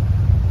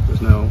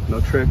 There's no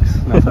tricks,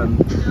 nothing,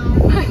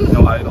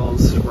 no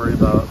idols to worry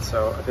about.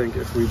 So I think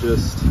if we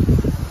just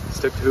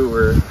stick to who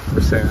we're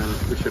saying,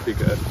 we should be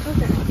good.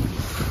 Okay.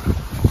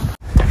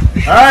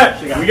 All right,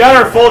 we got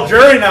our full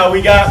jury now.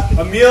 We got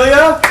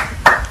Amelia,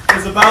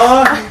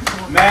 Isabella,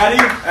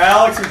 Maddie,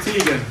 Alex, and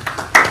Tegan.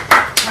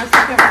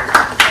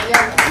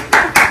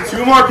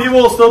 2 more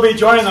people will still be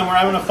joining them. We're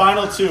having a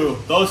final 2.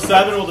 Those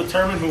 7 will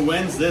determine who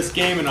wins this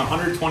game in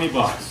 $120.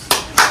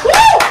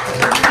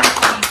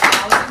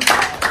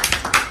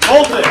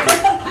 Colton,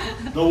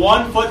 the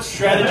 1-foot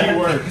strategy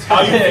worked.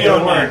 How you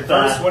feeling, man?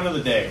 First win of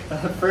the day.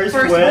 First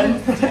win.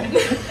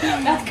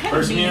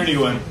 First immunity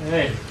win.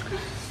 Hey,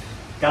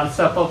 gotta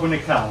step up when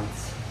it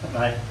counts. And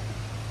I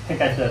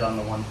think I did on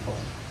the 1 foot.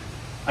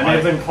 I may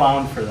have been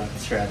clowned for that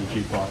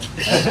strategy, but.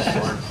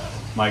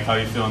 Mike, how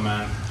you feeling,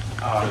 man?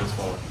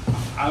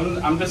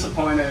 I'm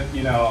disappointed.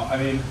 You know, I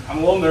mean, I'm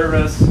a little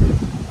nervous.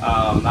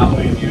 Not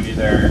winning immunity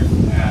there,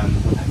 and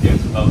getting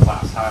some votes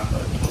last time,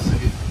 but we'll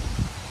see.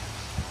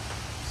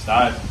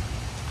 Stad,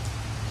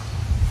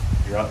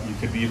 you're up. You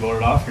could be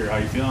voted off here. How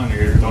you feeling?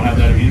 You don't have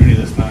that immunity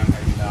this time.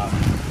 Maybe not.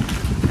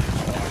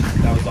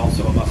 That was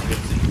also a must-win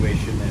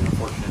situation, and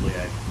unfortunately,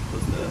 I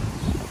was the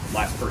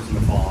last person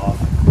to fall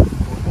off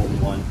with only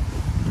one,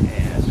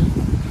 and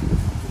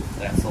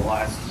that's the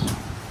last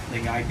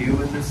thing I do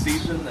in this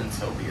season, then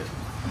so be it.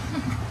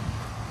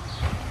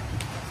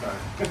 Sorry.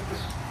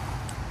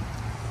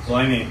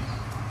 Delaney,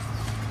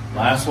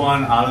 last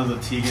one out of the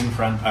Tegan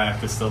front pack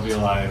to still be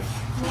alive.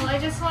 Well, I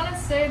just want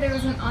to say there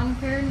was an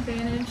unfair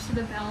advantage to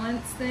the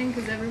balance thing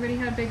because everybody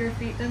had bigger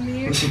feet than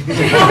me.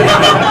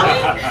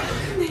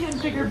 They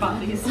had bigger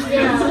bodies.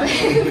 Yeah. I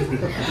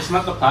just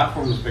meant the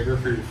platform was bigger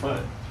for your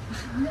foot.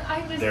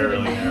 I just They're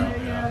didn't really know.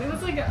 narrow, Yeah, it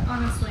was like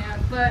on a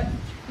slant. But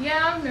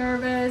yeah, I'm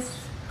nervous.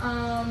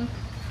 I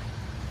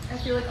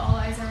feel like all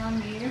eyes are on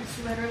me,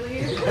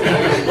 literally.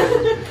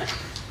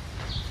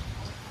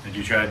 Did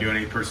you try to do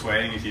any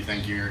persuading if you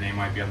think your name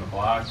might be on the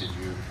block? Did you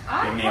give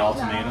any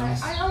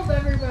ultimatums? I hope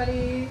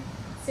everybody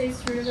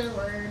stays true to their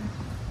word.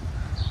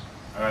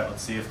 All right,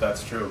 let's see if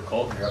that's true.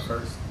 Colton, you're up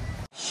first.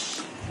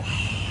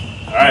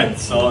 All right,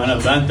 so in an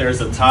event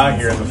there's a tie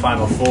here in the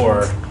final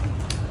four.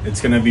 It's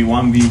going to be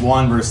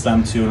 1v1 versus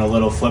them two in a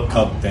little flip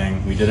cup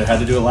thing. Had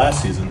to do it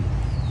last season.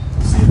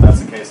 Let's see if that's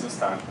the case this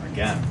time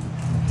again.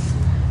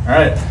 All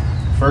right,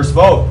 first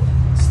vote,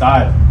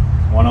 Stibe,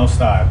 1-0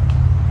 Stibe.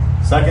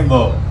 Second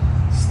vote,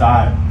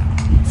 Stibe,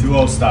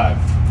 2-0 Stibe.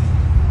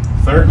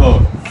 Third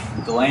vote,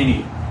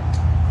 Delaney,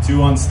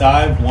 2-1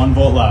 Stibe, 1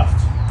 vote left.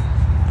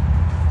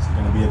 It's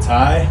going to be a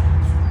tie.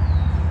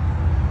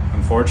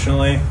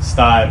 Unfortunately,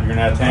 Stibe, you're going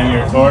to have to hand me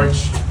your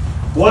torch.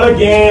 What a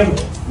game.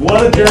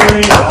 What a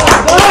journey.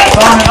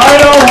 On an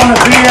idol, on a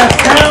BS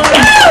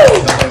challenge.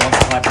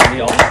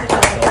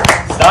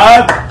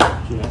 Stibe,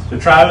 the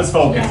tribe has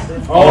spoken.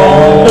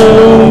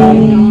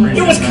 Oh.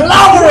 It was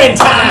clobbering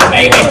time,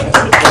 baby.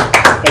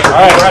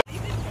 All right.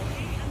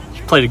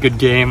 Played a good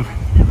game.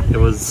 It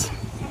was,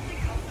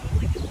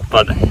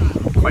 but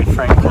quite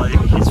frankly,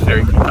 he's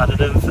very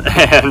competitive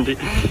and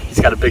he's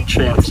got a big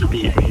chance to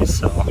beat me,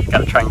 so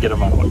gotta try and get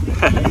him out.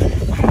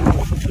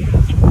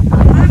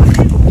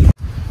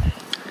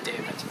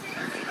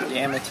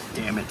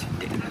 Damn it.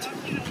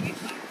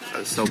 I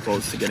was so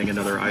close to getting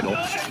another idol,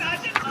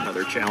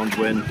 another challenge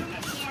win.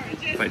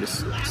 If I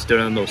just stood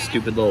on those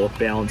stupid little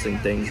balancing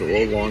things a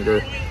little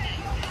longer,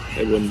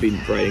 I wouldn't be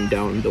writing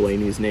down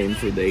Delaney's name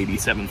for the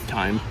 87th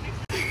time.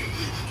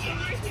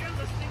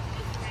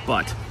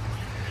 But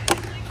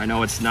I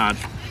know it's not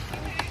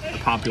a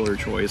popular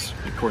choice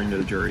according to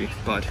the jury,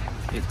 but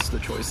it's the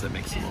choice that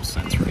makes the most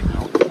sense right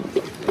now.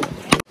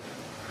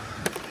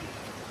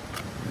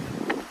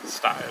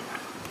 Stibe.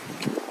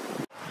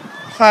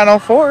 Final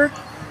four.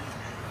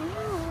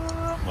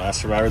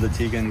 Last survivor of the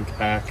Tegan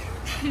pack.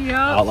 Yep.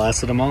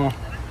 Outlasted them all.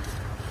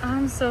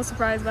 I'm so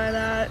surprised by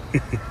that.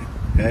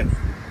 Hey,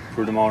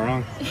 proved them all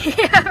wrong.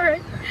 Yeah,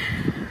 right.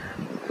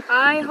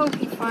 I hope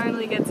he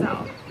finally gets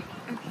out.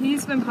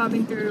 He's been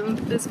popping through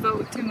this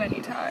boat too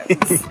many times.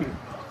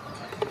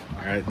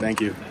 All right,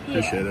 thank you.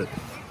 Appreciate it.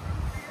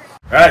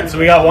 All right, so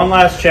we got one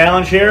last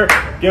challenge here.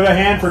 Give a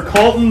hand for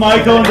Colton,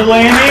 Michael, and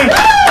Delaney.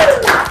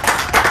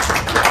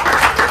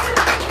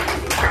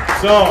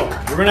 So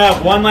we're going to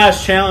have one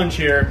last challenge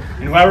here,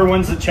 and whoever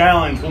wins the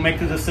challenge will make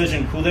the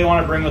decision who they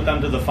want to bring with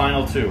them to the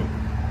final two.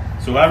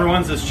 So whoever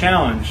wins this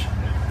challenge,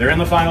 they're in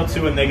the final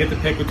two, and they get to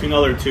pick between the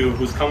other two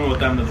who's coming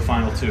with them to the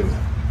final two.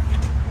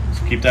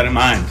 So keep that in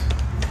mind.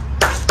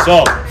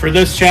 So for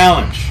this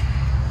challenge,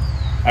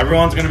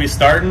 everyone's going to be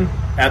starting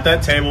at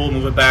that table.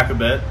 Move it back a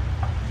bit.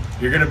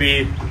 You're going to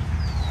be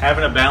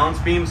having a balance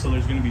beam, so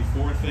there's going to be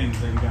 4 things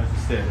that you guys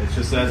just did. It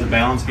just says a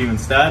balance beam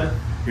instead.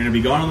 You're going to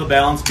be going on the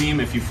balance beam.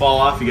 If you fall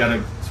off, you got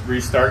to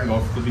restart and go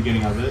from the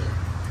beginning of it.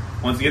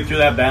 Once you get through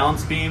that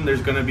balance beam,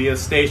 there's going to be a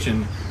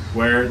station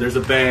where there's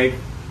a bag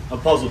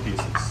of puzzle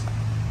pieces.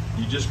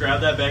 You just grab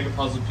that bag of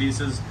puzzle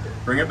pieces,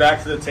 bring it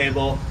back to the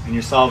table, and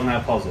you're solving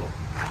that puzzle.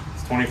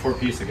 It's 24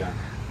 piece again.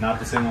 Not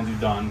the same ones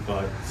you've done,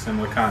 but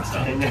similar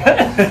concept.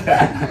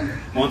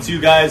 Once you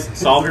guys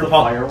solve your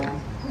puzzle,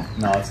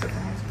 no, it's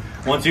different ones.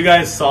 Once you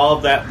guys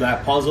solve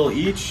that puzzle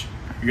each,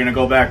 you're gonna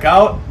go back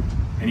out,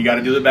 and you got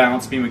to do the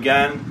balance beam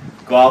again.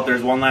 Go out.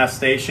 There's one last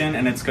station,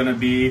 and it's gonna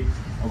be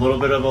a little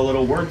bit of a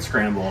little word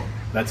scramble.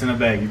 That's in a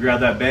bag. You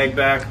grab that bag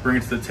back, bring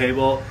it to the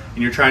table,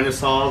 and you're trying to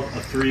solve a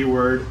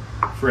 3-word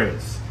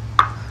phrase.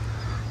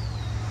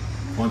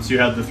 Once you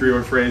have the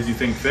 3-word phrase you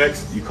think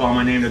fixed, you call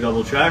my name to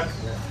double check.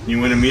 You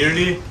win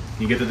immunity.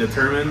 You get to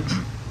determine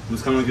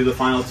who's coming through the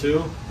final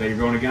two that you're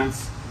going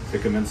against to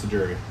convince the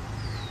jury.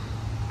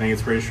 I think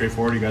it's pretty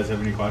straightforward. You guys have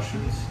any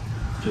questions?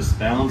 Just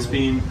balance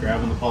beam,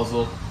 grabbing the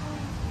puzzle.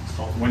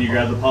 When you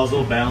grab the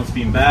puzzle, balance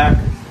beam back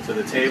to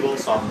the table,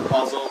 solve the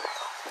puzzle.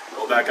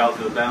 Go back out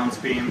to the balance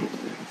beam,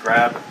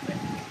 grab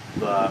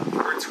the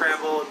word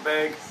scramble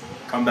bag,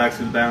 come back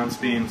to the balance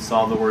beam,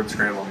 solve the word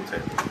scramble on the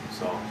table.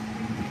 So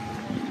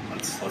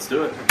let's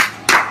do it.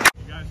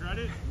 You guys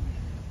ready?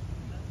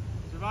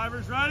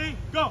 Survivors ready?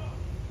 Go!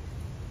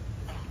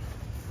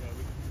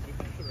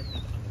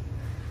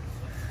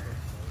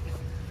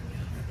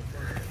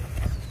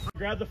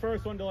 Grab the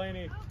first one,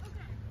 Delaney.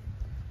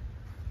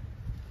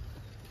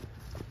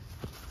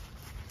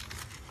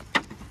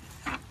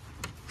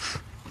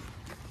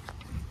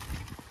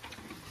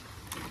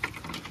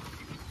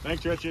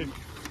 Thanks, Richie. You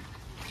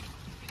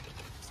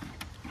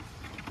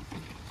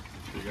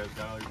guys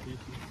got all your pieces?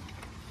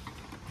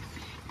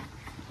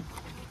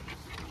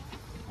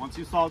 Once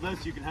you solve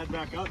this, you can head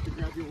back up to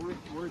grab your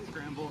word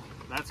scramble.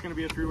 That's going to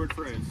be a 3-word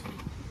phrase.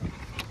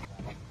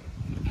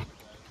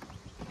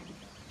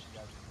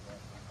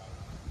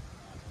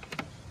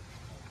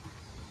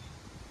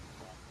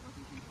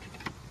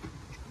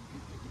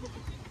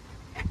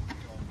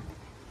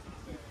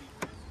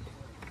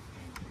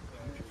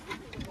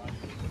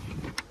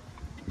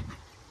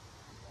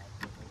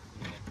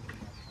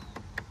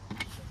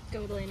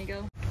 Go, Delaney,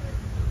 go.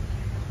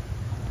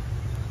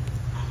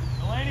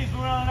 Delaney's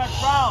moving on to the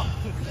next round.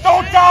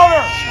 Don't doubt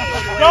her!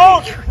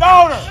 Don't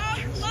doubt her!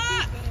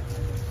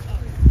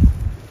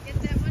 Get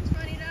that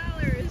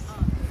 $120.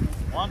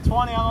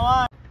 120 on the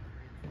line.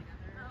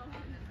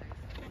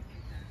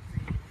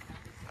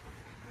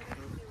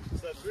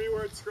 It's a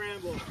 3-word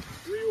scramble.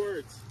 3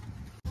 words.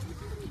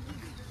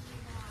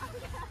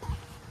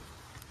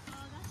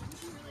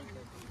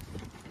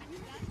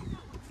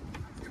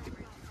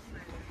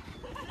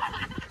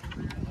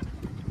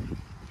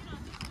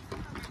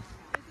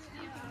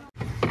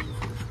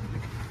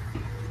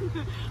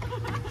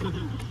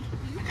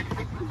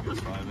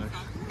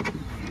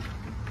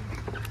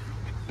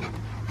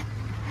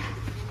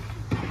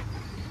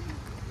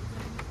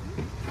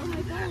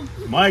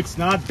 Mike's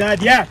not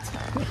dead yet.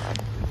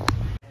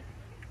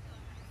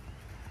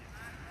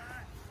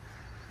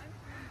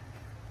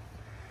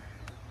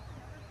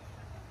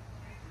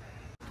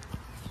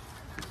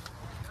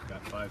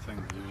 Got 5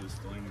 things to do is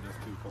sling this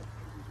people.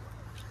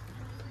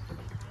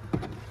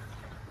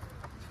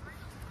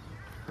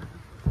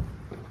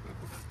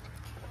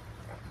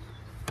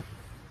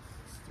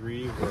 It's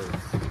 3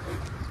 words.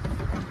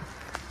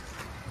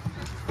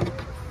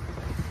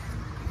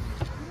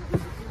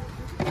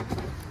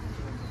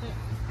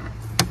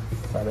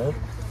 Is that it?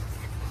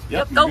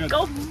 Yep, Go,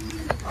 go.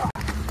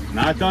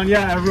 Not done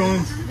yet.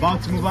 Everyone's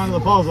about to move on to the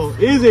puzzle.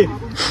 Easy.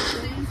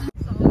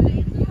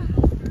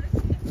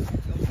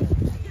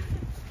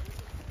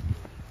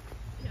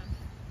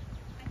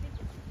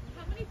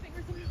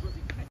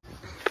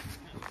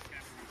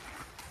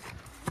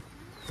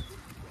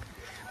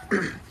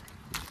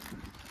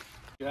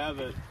 You have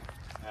it.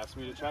 Ask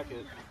me to check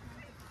it.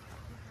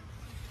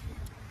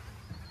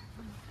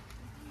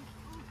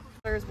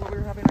 What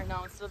we're having right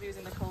now, instead of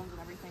using the cones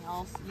and everything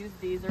else, use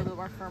these. They're a little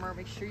more firmer.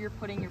 Make sure you're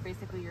putting your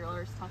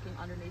letters tucking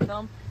underneath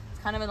them. It's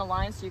kind of in a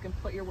line, so you can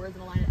put your words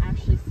in a line and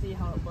actually see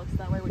how it looks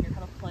that way when you're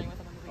kind of playing with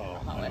them and moving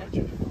around that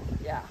way.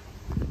 Yeah.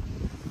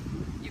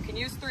 You can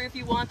use 3 if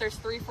you want. There's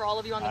 3 for all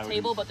of you on the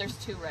table, but there's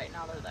 2 right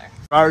now that are there.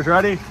 Riders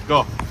ready?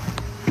 Go.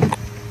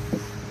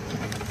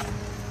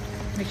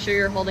 Make sure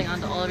you're holding on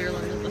to all of your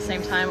letters at the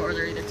same time, or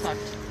they're either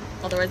tucked.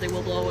 Otherwise, they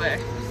will blow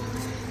away.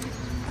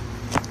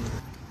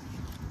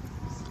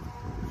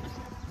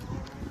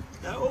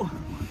 No.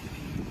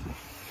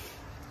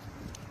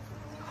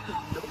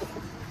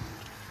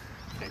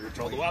 Can't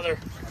control the weather.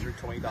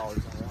 $120 on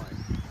the line.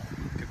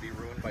 Could be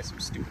ruined by some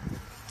stupid.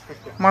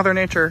 Mother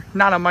Nature,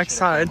 not on Mike's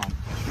side.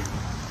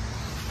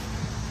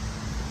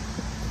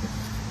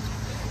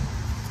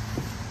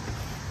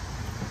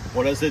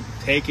 What has it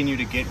taken you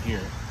to get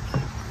here?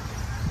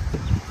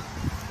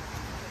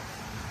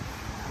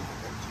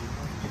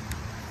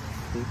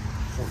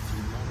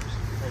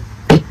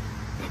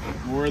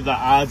 What were the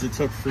odds it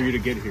took for you to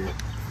get here?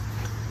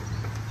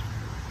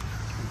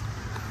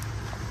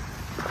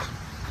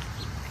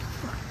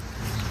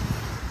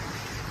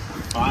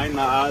 Find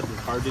the odds is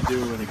hard to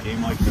do in a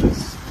game like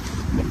this.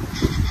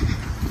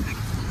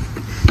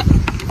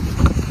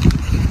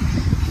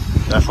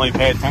 Definitely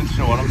pay attention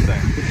to what I'm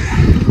saying.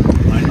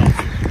 Might help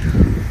you.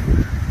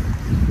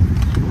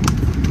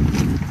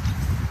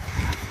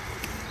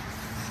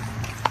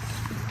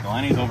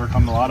 Delaney's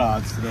overcome a lot of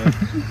odds today.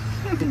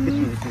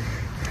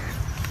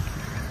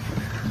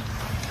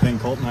 I think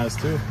Colton has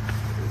too. I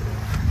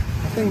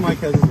think Mike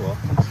has as well.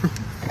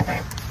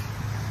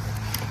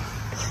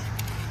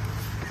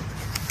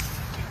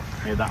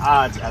 Hey, the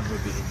odds ever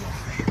be equal.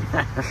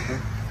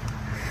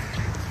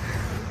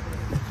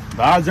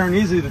 The odds aren't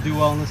easy to do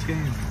well in this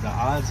game. The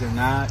odds are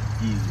not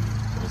easy.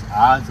 Those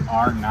odds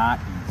are not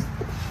easy.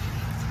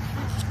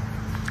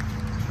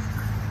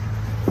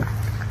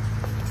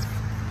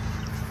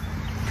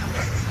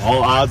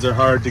 All odds are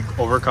hard to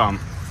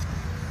overcome.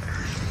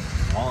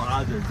 All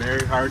odds are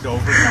very hard to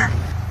overcome.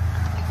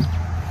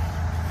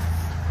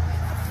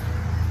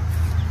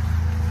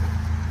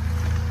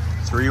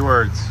 Three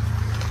words.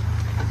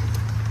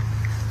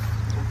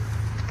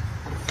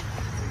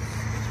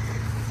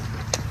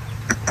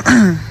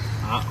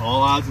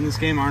 All odds in this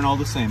game aren't all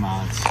the same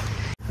odds.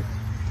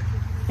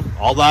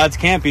 All the odds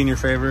can't be in your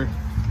favor.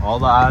 All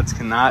the odds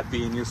cannot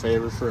be in your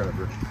favor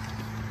forever.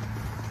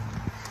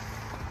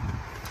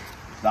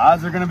 The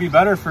odds are going to be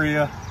better for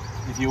you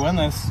if you win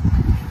this.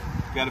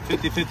 You got a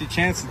 50-50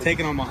 chance of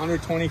taking on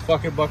 120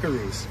 fucking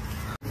buckaroos.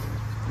 I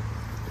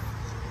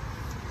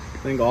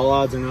think all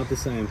odds are not the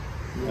same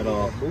at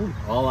all.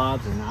 All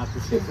odds are not the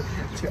same.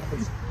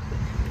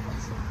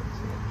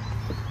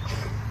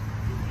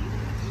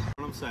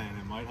 What I'm saying,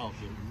 it might help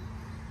you.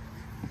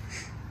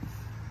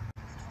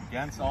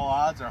 Against all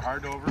odds are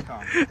hard to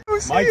overcome.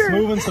 Mike's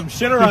moving some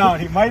shit around.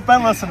 He might have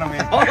been listening to me.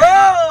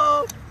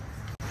 Oh!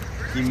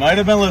 He might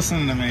have been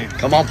listening to me.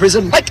 Come on,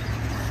 prison, Mike!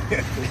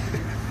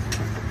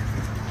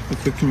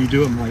 What can you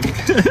do, Mike?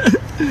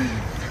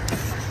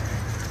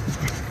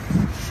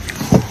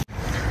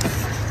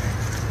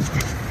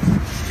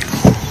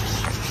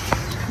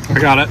 I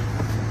got it.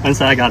 I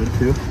said I got it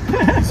too.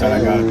 He said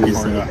I got it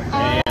before you got it.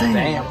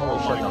 Damn,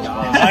 holy shit.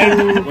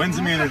 Mike wins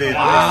immunity.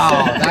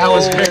 Wow, that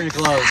was very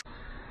close.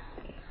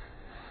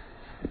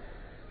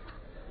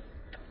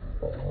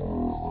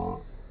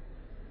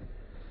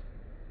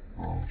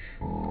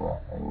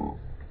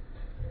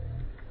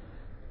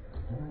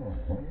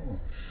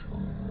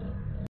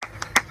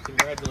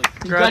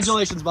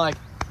 Congratulations, Mike.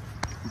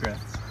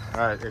 Congrats.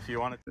 All right, if you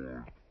want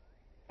to.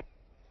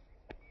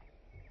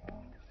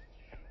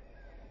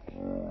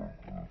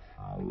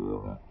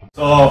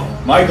 So,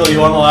 Michael, you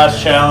won the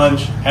last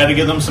challenge. Had to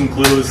give them some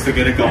clues to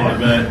get it going a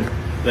bit.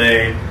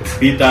 They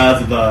beat the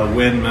odds of the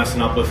win,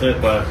 messing up with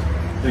it, but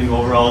I think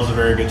overall it was a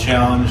very good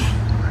challenge.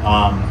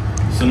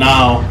 So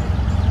now,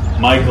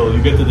 Michael,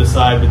 you get to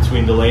decide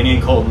between Delaney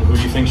and Colton who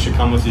you think should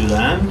come with you to the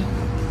end,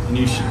 and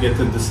you should get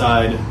to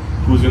decide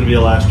who's going to be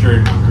the last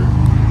jury member.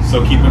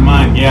 So keep in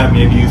mind, yeah,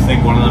 maybe you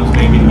think one of them is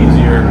maybe an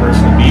easier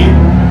person to beat,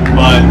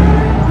 but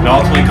it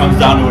ultimately comes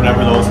down to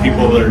whatever those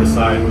people over there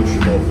decide who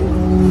should go for.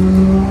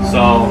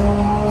 So,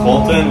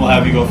 Colton, we'll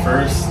have you go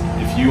first.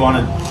 If you want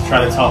to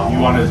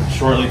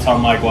shortly tell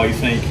Mike why you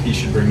think he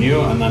should bring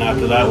you, and then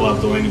after that, we'll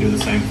have Delaney do the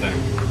same thing.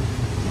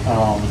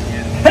 Well,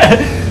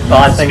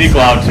 I think speak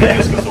loud too,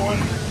 just because the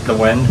wind. The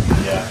wind.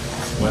 Yeah,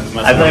 wind's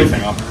messing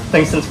everything up. I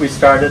think since we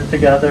started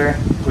together,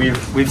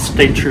 we've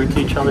stayed true to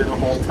each other the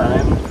whole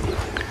time.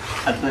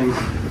 I think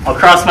I'll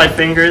cross my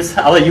fingers.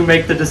 I'll let you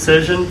make the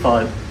decision,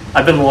 but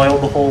I've been loyal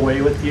the whole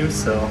way with you,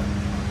 so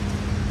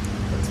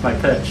that's my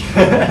pitch.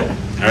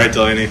 All right,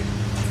 Delaney.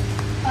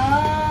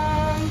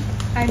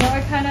 I know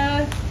I kind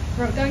of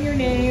wrote down your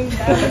name.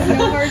 That was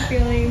no hard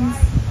feelings.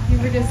 You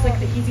were just like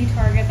the easy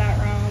target that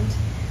round.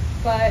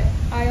 But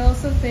I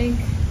also think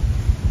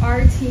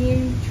our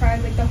team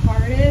tried like the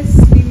hardest.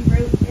 We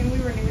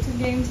were new to the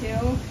game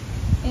too.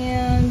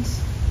 And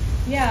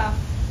yeah,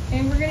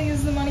 and we're gonna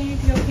use the money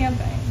to go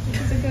camping,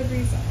 which is a good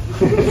reason.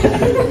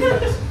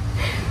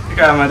 I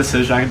got my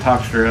decision. I can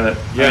talk through it.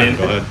 Yeah,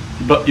 go ahead.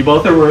 But you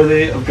both are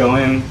worthy of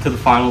going to the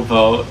final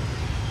vote.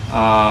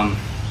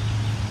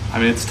 I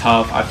mean, it's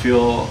tough. I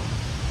feel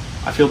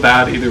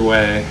bad either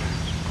way,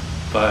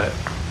 but I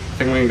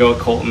think I'm gonna go with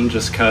Colton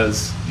just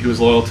because he was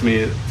loyal to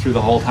me through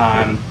the whole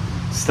time,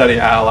 steady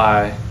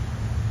ally,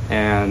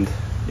 and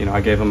I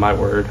gave him my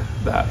word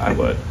that I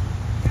would.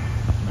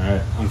 All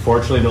right.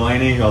 Unfortunately,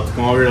 Delaney, I'll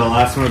come over to the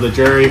last one of the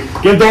jury.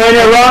 Give Delaney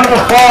a round of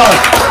applause.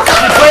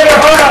 She played her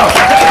heart out.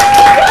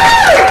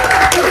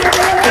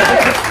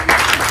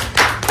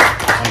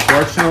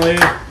 Unfortunately,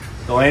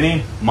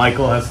 Delaney,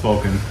 Michael has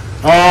spoken.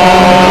 Oh!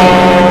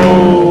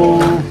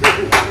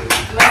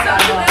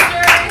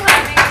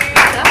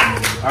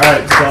 All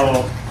right,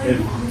 so if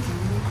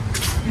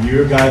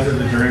you guys are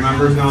the jury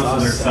members now, so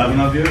there's 7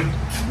 of you.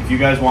 If you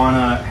guys want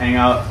to hang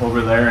out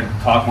over there and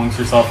talk amongst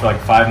yourself for like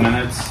 5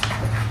 minutes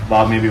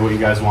about maybe what you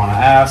guys want to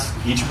ask,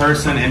 each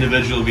person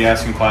individually will be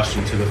asking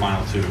questions to the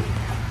final 2,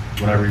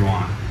 whatever you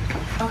want.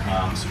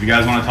 So if you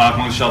guys want to talk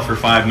amongst yourself for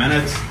 5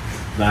 minutes,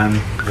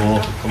 then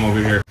we'll come over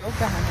here.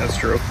 That's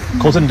true.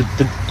 Colton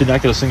did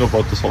not get a single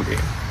vote this whole game.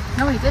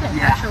 No, he didn't,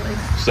 actually.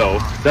 So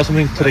that's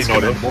something to take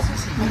note of.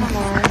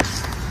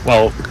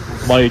 Well,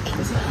 Mike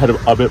had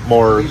a bit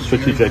more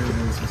strategic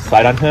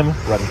side on him,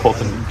 rather than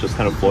Colton just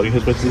kind of floating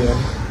his way to the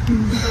end.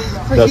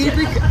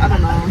 I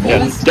don't know.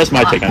 Yeah, that's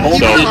my take on it.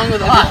 So, along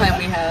with every plan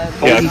we had.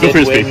 yeah, good for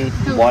your speech.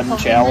 One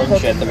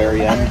challenge at the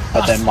very end,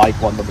 but then Mike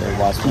won the very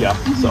last one. Yeah,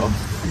 so.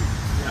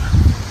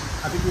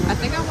 I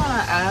think I want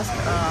to ask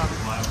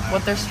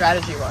what their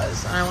strategy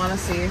was, and I want to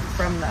see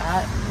from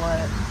that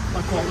what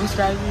Colton's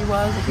strategy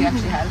was, if he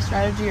actually had a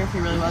strategy, or if he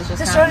really was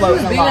just kind of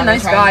floating along. Being a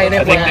nice guy, and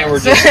it worked. They were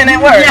just, and it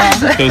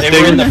worked. They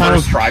were in the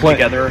first tribe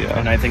together,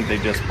 and I think they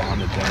just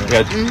bonded together.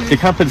 Yeah, they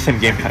kind of played the same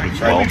game kind of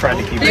well. We tried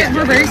to keep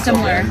We're very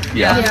similar.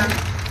 Yeah.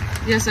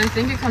 Yes, I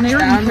think it comes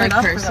down, like,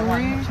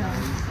 personally.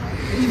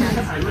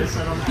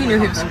 He knew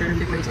he was screwed if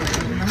he played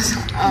something.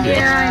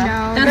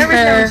 Yeah, I know. There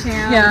was no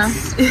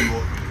chance.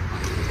 Yeah.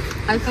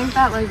 I think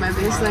that, like, my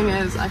biggest thing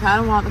is I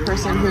kind of want the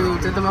person who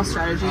did the most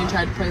strategy and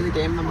tried to play the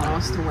game the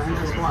most to win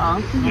as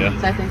well. Yeah.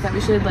 So I think that we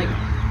should, like,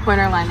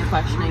 point our line of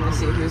questioning to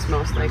see who's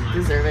most, like,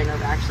 deserving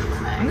of actually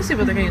winning. I'm gonna see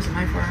what they're gonna use an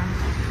eye for.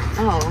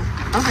 Oh,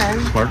 okay.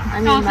 Smart. I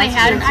mean, if they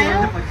had an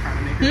eye.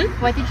 Hmm?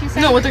 What did you say?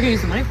 No, what they're gonna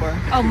use the money for.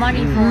 Oh,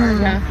 money for.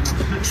 Yeah.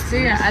 So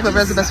yeah, whoever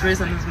has the best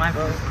reason is my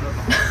vote.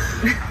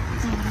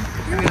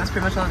 I mean, that's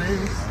pretty much all it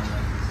is.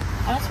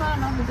 I just want to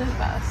know who did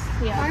best.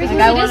 Yeah, because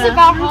it is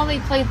about how they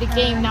played the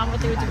game, not what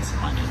they were doing for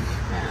money.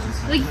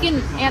 Yeah. Like, you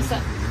can ask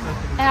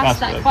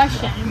that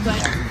question, but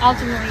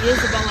ultimately it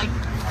is about, like,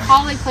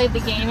 how they played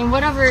the game, and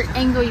whatever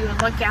angle you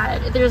would look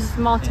at it, there's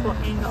multiple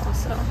angles,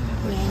 so.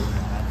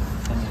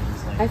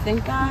 I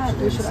think that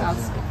we should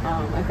ask,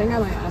 I think I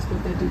might ask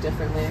what they do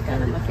differently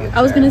again in the future.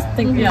 I was gonna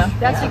think, yeah.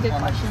 That's a good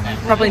question. Like,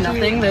 Probably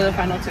nothing, they're the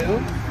final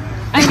 2.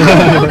 I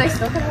know. They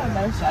still could have a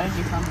better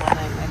strategy from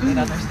winning, like, they'd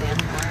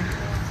understand more.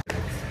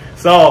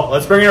 So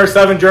let's bring in our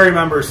 7 jury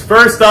members.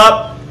 First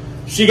up,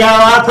 she got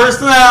a lot of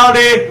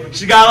personality.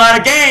 She got a lot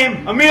of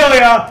game.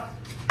 Amelia.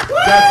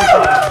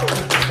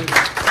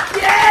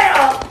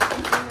 Yeah.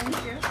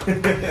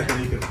 You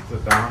can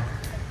sit down.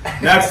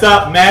 Next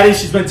up, Maddie.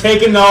 She's been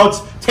taking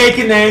notes,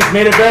 taking names,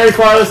 made it very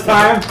far this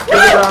time. Give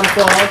her a round of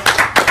applause.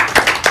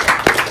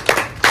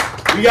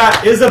 We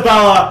got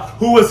Isabella,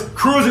 who was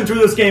cruising through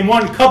this game,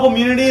 won a couple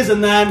immunities,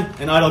 and then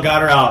an idol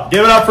got her out.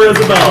 Give it up for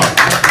Isabella.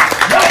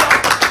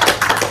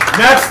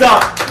 Next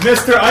up,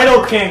 Mr.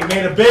 Idol King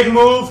made a big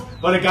move,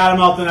 but it got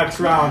him out the next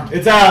round.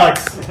 It's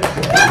Alex.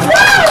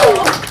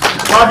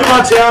 Talking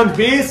about Challenge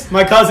Beast,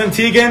 my cousin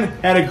Tegan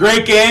had a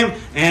great game,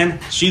 and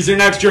she's your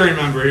next jury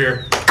member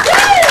here.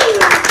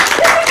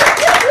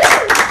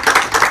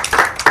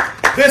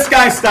 This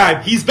guy,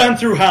 Stipe, he's been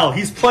through hell.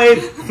 He's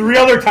played 3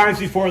 other times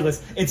before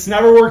this. It's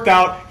never worked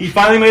out. He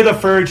finally made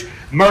the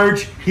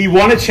merge. He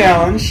won a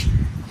challenge.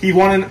 He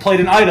played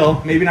an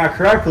idol, maybe not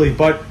correctly,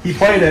 but he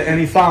played it and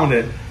he found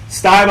it.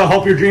 Stipe, I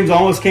hope your dreams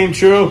almost came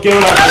true. Give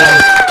it up for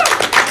him.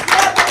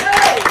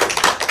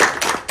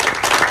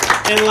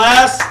 And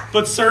last,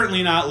 but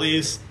certainly not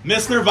least,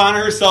 Miss Nirvana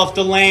herself,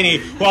 Delaney,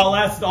 who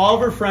outlasted all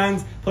of her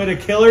friends, played a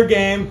killer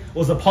game,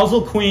 was a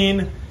puzzle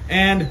queen,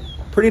 and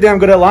pretty damn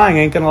good at lying,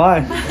 ain't gonna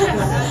lie.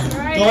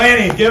 Right.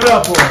 Delaney, give it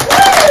up for her.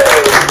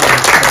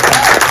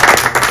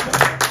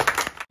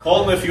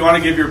 Colton, if you want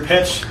to give your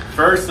pitch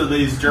first to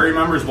these jury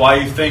members, why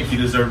you think you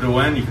deserve to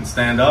win, you can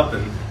stand up,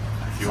 and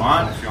if you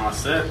want to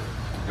sit.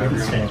 You can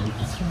stand.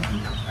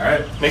 All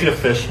right. Make it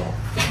official.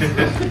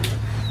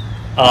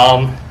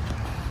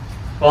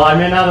 Well, I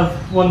may not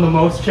have won the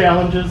most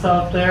challenges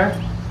out there,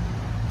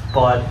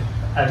 but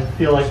I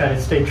feel like I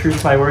stayed true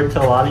to my word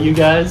to a lot of you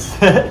guys,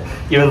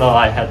 even though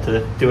I had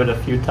to do it a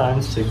few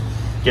times to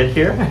get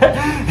here.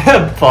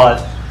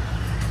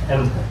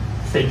 And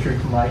stay true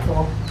to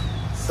Michael.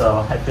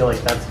 So I feel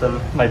like that's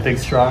been my big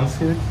strong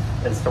suit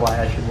as to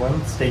why I should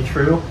win. Stay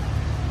true,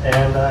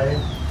 and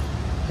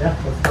yeah,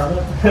 that's about it.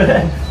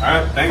 All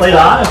right, thanks. Played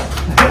honest.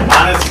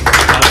 Honest.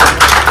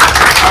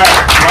 All right,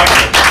 Michael.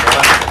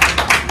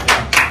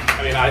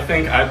 I mean, I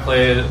think I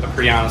played a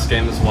pretty honest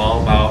game as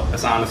well, about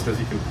as honest as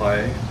you can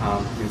play.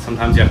 I mean,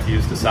 sometimes you have to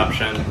use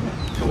deception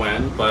to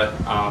win, but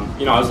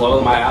you know, I was loyal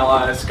to my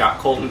allies, got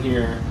Colton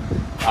here,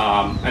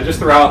 and just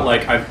throughout,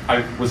 like,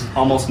 I was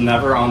almost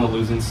never on the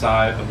losing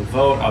side of the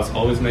vote. I was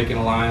always making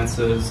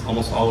alliances,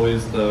 almost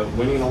always the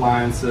winning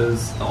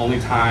alliances. The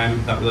only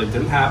time that really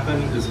didn't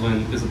happen is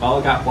when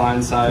Isabella got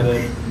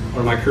blindsided, one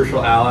of my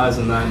crucial allies,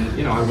 and then,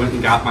 you know, I went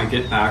and got my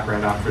get back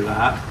right after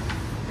that.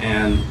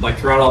 And like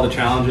throughout all the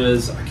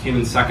challenges, I came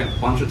in second a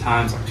bunch of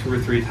times, like 2 or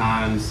 3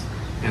 times.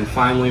 And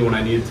finally, when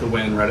I needed to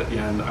win right at the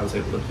end, I was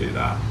able to do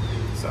that.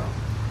 So, all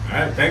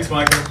right, thanks,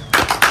 Michael.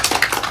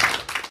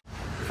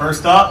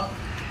 First up,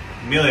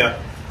 Amelia.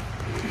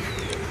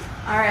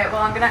 All right,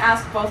 well, I'm going to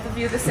ask both of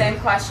you the same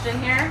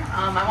question here.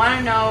 I want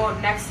to know,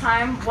 next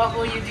time, what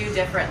will you do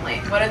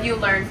differently? What have you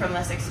learned from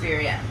this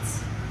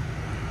experience?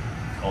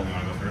 Colton, you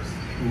want to go first?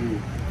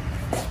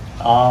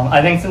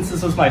 I think since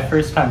this was my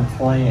first time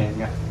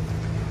playing,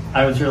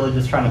 I was really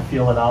just trying to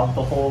feel it out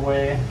the whole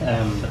way,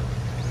 and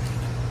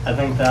I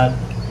think that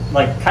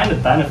like kind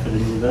of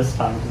benefited me this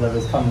time because I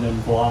was coming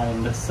in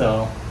blind.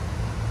 So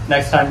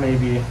next time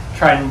maybe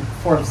try and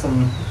form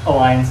some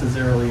alliances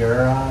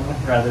earlier on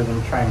rather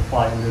than try and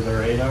fly under the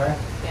radar.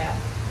 Yeah.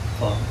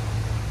 But,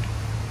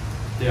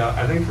 yeah,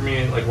 I think for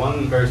me, like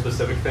one very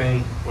specific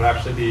thing would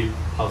actually be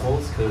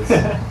puzzles, because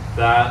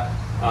that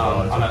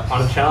on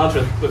a challenge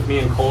with me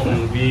and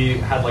Colton, we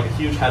had like a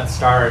huge head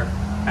start.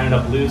 Ended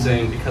up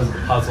losing because of the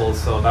puzzles,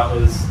 so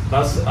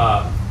that's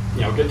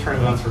you know, good turn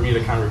events for me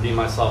to kind of redeem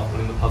myself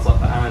winning the puzzle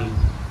at the end.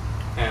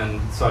 And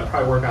so I'd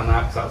probably work on that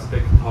because that was a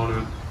big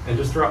component. And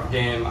just throughout the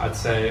game, I'd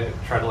say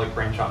try to like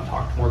branch out and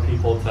talk to more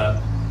people to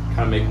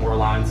kind of make more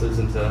alliances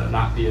and to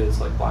not be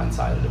as like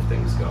blindsided if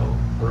things go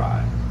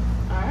awry.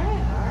 All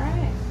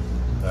right.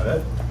 Is that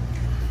it?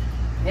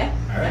 Yeah.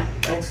 All right.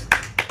 Yeah. Thanks.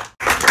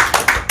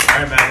 All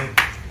right, Maddie.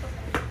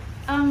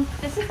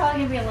 This is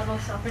probably gonna be a little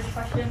selfish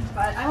question,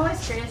 but I'm always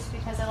curious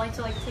because I like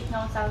to like take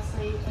notes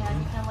obviously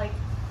and kind of like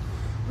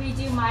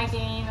redo my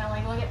game and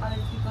like look at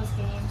other people's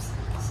games.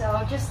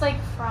 So just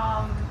like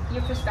from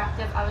your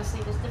perspective,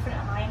 obviously there's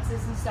different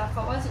alliances and stuff.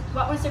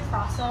 What was the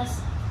process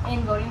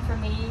in voting for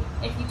me,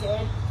 if you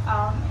did,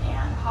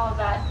 and how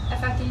that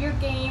affected your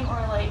game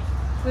or like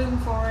moving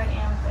forward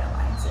and with the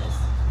alliances?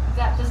 If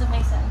that doesn't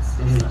make sense,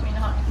 just let me know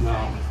how I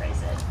can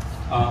rephrase it.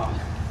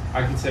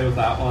 I can say with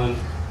that one,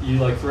 you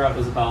like threw out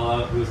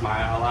Isabella, who was my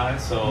ally,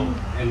 so,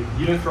 and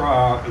you didn't throw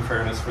out in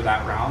fairness for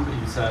that round, but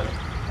you said,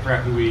 I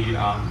forgot who we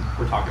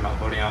were talking about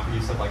voting out, but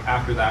you said like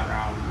after that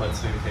round,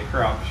 let's maybe take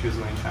her out because she was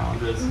winning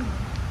challenges.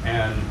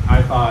 And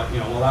I thought, you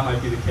know, well that might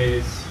be the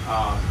case,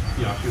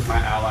 you know, she was my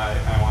ally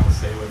and I wanted to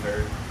stay with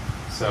her.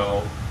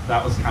 So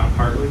that was kind of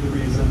partly the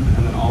reason,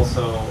 and then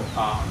also,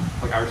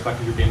 like I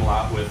respected your game a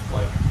lot with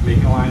like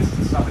making alliances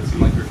and stuff. It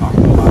seemed like you were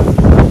talking a lot,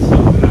 so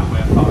in that way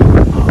I thought you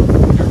were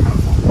kind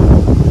of fun.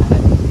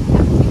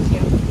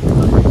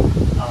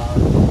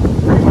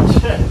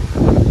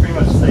 pretty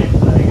much the same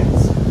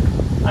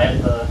thing. I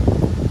had to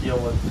deal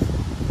with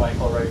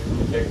Michael right from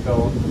the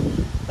get-go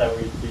that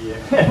we'd be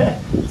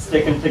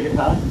sticking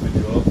together.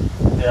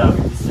 Yeah,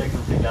 we'd be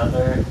sticking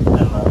together,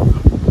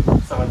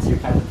 and so once you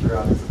kind of threw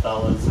out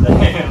Isabella's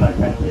name, that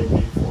kind of made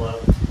me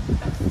float.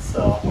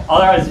 So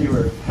otherwise, you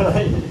were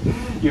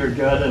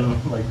good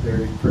and like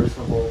very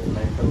personable to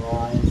make an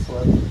alliance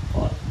with,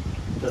 but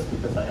just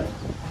because I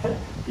had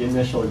the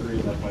initial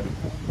agreement with.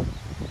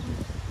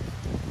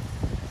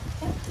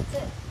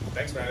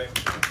 Thanks, Maddie.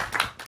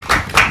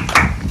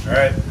 All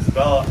right,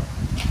 Isabella.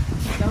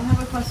 Don't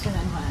have a question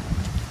in mind.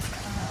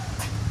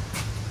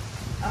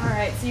 All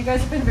right, so you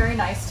guys have been very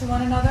nice to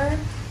one another,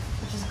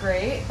 which is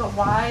great, but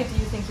why do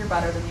you think you're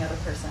better than the other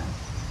person?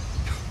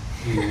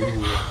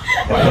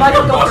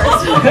 Michael, go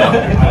first.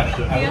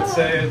 I would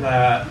say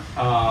that,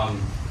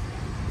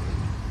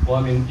 well,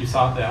 I mean, you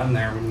saw at the end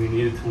there when we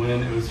needed to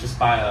win, it was just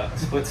by a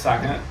split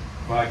second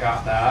when I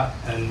got that.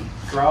 And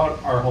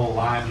throughout our whole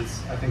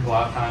lines, I think a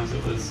lot of times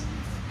it was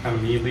kind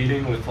of me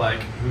leading with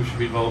like, who should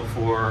we vote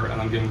for,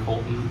 and I'm giving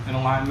Colton an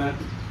alignment.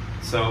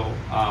 So,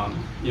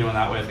 you know, in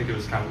that way, I think it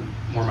was kind of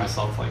more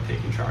myself like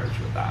taking charge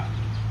with that.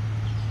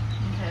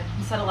 Okay,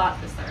 you said a lot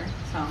this there,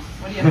 so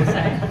what do you have to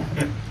say?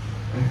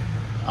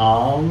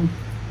 I'm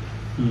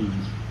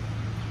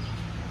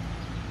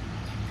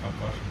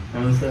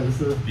gonna say this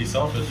is be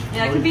selfish.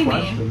 Yeah, it could be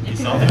me. Be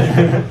selfish.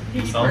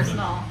 Be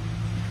personal.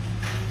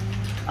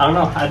 I don't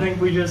know. I think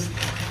we just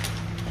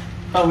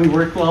thought we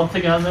worked well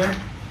together,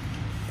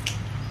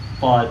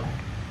 but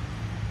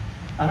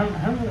I don't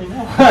really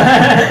know.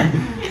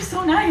 You're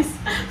so nice.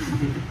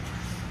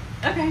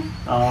 Okay.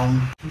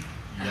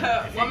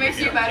 What makes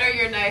you better?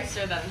 You're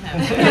nicer than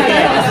him. I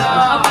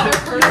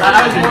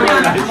was more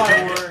nice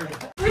my word.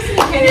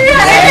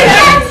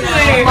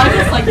 Exactly. I'm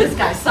just like, this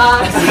guy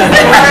sucks.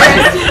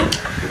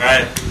 All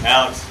right,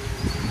 Alex.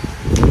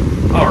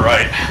 All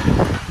right.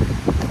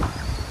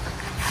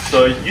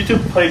 So you two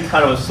played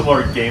kind of a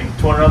similar game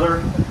to one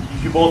another.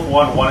 You both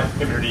won one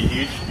immunity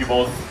each. You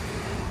both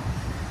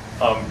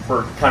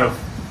were kind of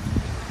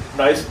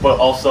nice, but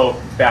also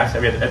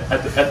backstabby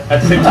at the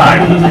same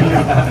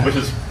time, which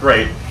is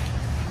great.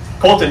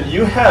 Colton,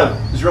 you have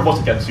 0 votes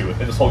against you in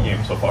this whole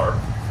game so far.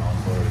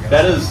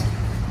 That is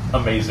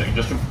amazing.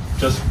 Just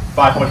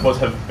by how much votes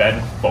have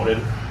been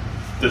voted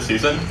this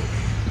season.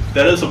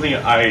 That is something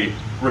I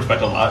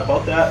respect a lot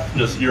about that.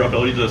 Just your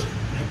ability to just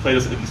play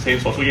this in the same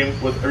social game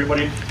with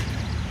everybody.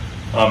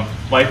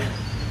 Mike,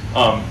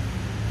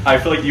 I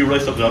feel like you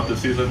really stepped it up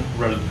this season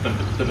rather than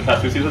the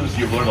past 2 seasons.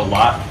 You've learned a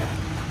lot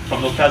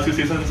from those past 2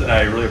 seasons, and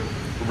I really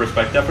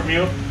respect that from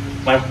you.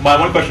 My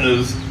one question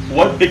is,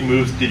 what big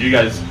moves did you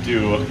guys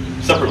do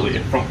separately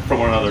from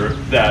one another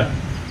that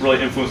really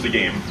influenced the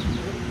game?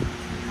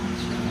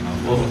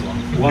 Well,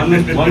 one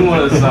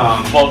was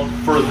well,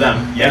 for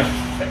them, yeah.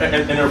 In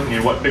their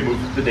opinion, what big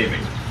moves did they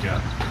make?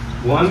 Yeah.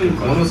 One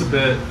was a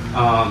bit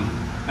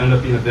ended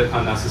up being a bit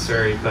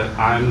unnecessary, but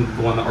I'm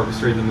the one that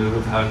orchestrated the move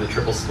of having the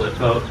triple split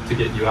vote to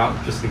get you out,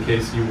 just in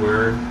case you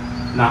were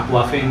not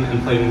bluffing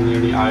and played an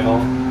immunity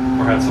idol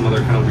or had some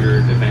other kind of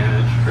weird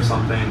advantage or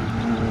something.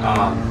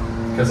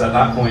 Because at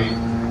that point,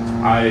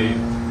 I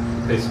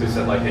basically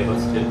said like, hey,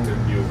 let's get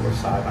you or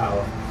Stab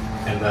out.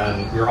 And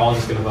then we were all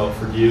just going to vote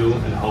for you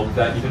and hope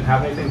that you didn't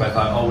have anything. But I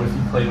thought, oh, what if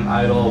you played an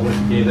idol? What if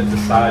you gave it to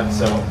Stab?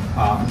 So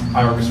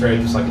I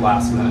orchestrated just like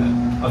last minute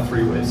a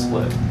 3-way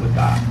split with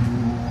that.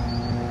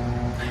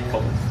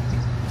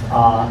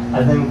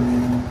 I think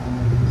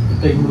the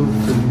big move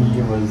for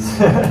me was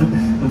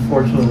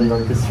unfortunately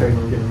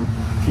orchestrating getting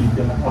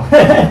Keegan out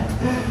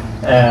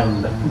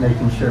and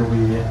making sure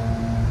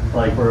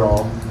we're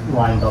all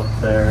lined up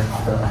there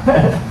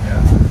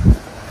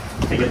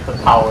to get the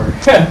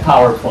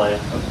power play.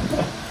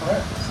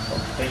 Alright.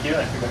 Thank you,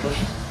 and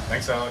congratulations.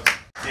 Thanks, Alex.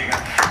 See you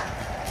again.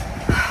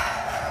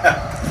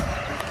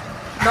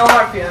 No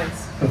hard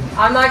feelings.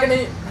 I'm not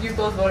gonna, you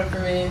both voted for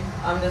me.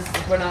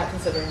 We're not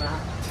considering that.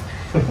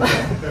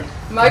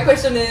 My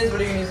question is,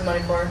 what are you gonna use the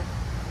money for?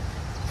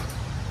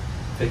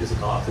 Take us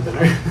all out to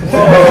dinner.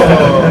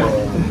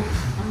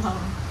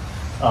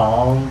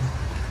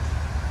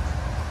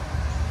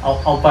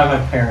 I'll buy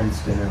my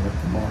parents dinner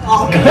with the money.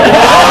 Oh, this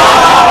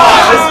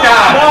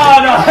guy!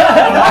 No.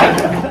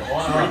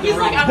 He's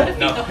like, I'm gonna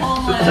feed the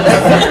homeless.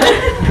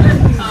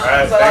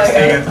 Alright, thanks,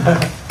 Tegan.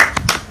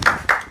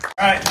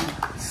 Alright,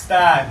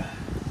 Stag.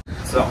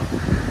 So, I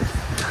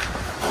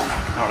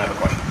don't have a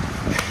question.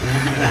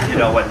 You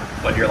know, when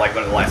you're like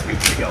one of the last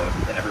weeks ago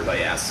and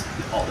everybody asks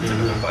all the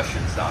typical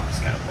questions, now I'm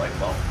just kind of like,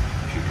 well,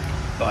 shoot.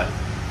 But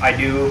I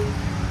do,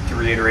 to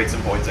reiterate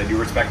some points, I do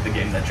respect the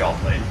game that y'all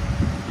played.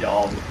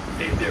 Y'all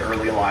made the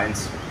early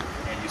alliance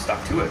and you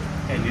stuck to it.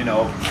 And you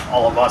know,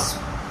 all of us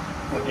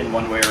in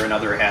one way or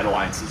another had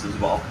alliances as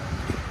well.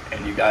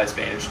 And you guys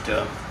managed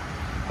to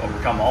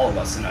overcome all of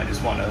us. And I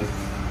just want to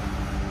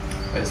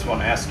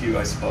ask you,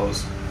 I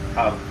suppose,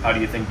 how do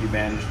you think you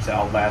managed to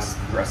outlast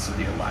the rest of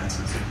the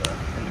alliances in the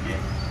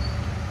game?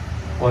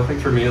 Well, I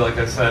think for me, like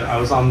I said, I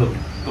was on the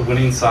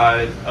winning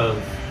side of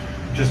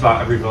just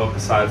about every vote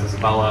besides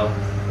Isabella.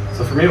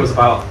 So for me, it was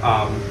about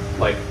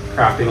like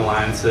crafting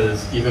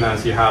alliances, even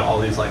as you had all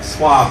these like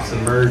swaps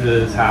and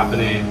merges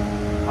happening,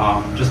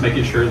 just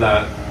making sure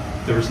that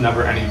there was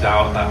never any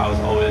doubt that I was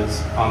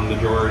always on the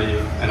majority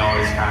and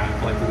always kind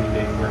of like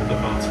leading where the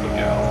votes would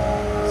go.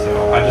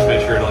 So I just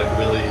made sure to like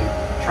really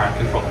try and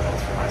control the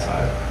votes for my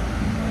side.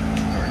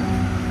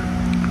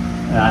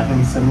 Yeah, I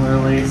think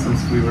similarly,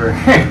 since we were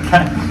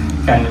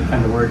kind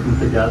of working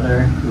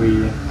together,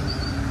 we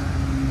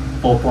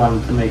both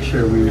wanted to make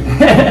sure we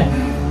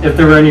if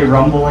there were any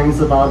rumblings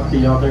about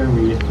the other,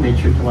 we made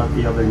sure to let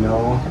the other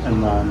know,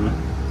 and then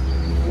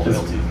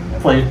just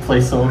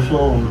play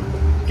social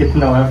and get to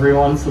know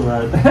everyone so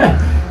that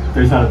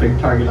there's not a big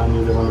target on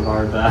either one of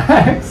our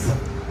backs.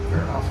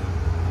 Fair enough.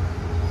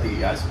 Thank you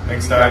guys.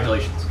 Thanks,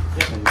 congratulations.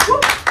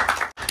 All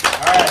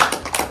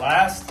right,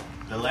 last,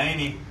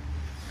 Delaney.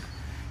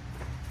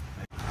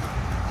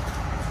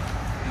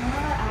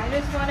 I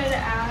just wanted to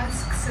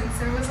ask, since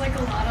there was like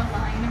a lot of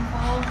lying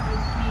involved with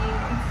me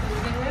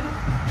included,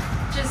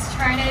 just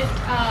trying to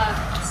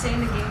stay in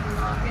the game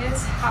the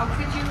longest, how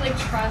could you like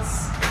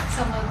trust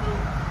some of the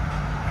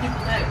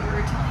people that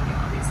were telling you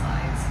all these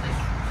lies?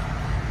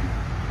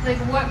 Like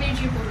what made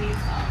you believe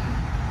them?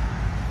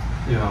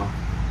 Yeah,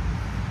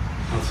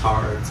 that's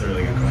hard. That's a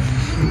really good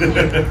question.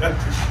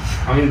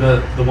 I mean,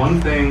 the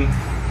one thing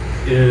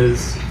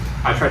is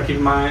I try to keep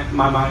in my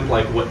mind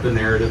like what the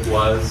narrative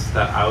was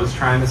that I was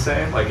trying to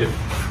say. Like if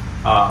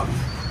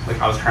like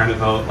I was trying to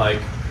vote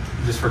like,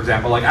 just for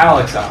example, like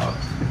Alex out,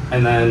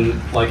 and then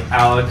like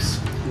Alex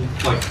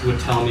like would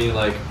tell me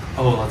like,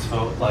 oh, let's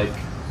vote like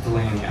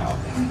Delaney out.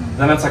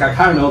 Then it's like I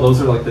kind of know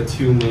those are like the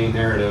two main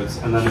narratives,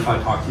 and then if I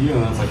talk to you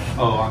and it's like,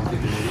 oh, I'm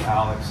thinking maybe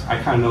Alex,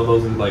 I kind of know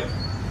those are like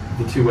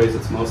the two ways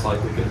it's most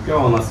likely going to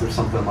go, unless there's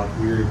something like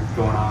weird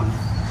going on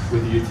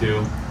with you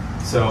two.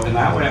 So in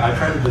that way, I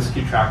try to just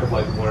keep track of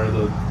like what are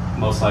the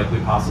most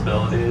likely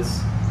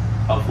possibilities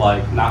of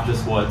like not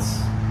just what's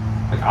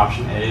like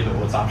option A, but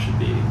what's option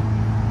B.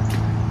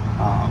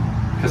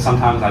 Because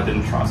sometimes I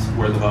didn't trust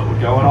where the vote would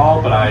go at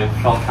all, but I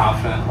felt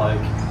confident like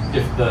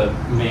if the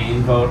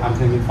main vote I'm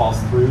thinking falls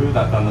through,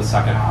 that then the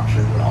second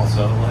option would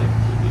also like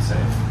keep me safe.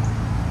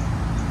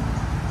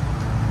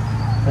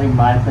 I think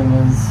my thing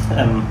is,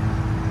 and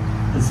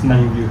as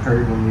many of you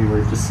heard when we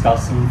were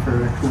discussing for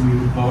who we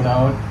would vote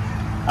out,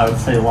 I would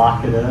say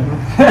lock it in.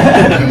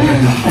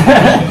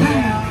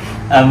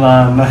 And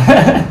then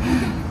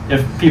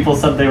if people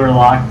said they were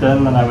locked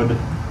in, then I would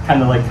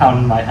kind of like count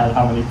in my head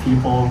how many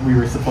people we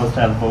were supposed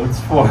to have votes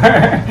for.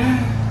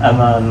 And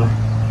then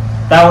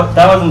that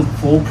wasn't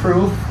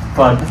foolproof,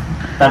 but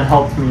that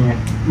helped me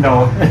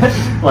know,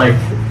 like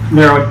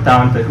narrow it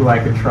down to who I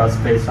could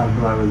trust based on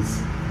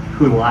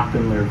who locked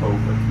in their vote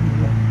with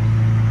me.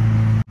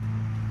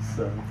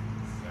 So.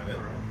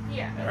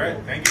 Yeah. All right,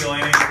 thank you,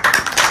 Delaney.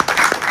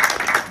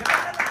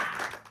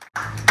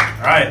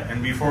 All right,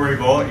 and before we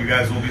vote, you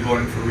guys will be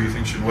voting for who you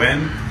think should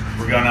win.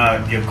 We're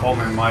gonna give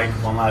Colton and Mike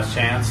one last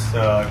chance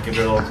to give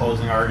their little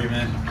closing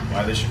argument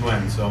why they should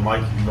win. So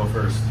Mike, you can go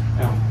first.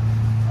 Yeah.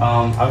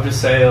 I would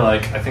just say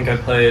like I think I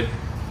played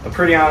a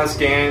pretty honest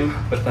game,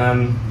 but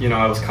then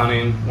I was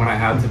cunning when I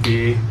had to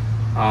be.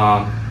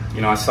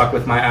 I stuck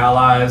with my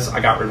allies. I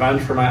got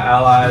revenge for my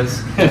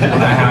allies when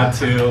I had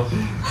to.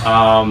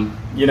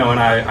 And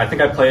I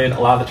think I played a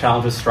lot of the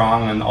challenges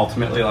strong, and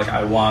ultimately, like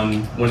I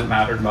won when it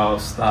mattered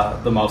most,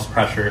 the most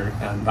pressure,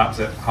 and that was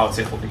it. How it's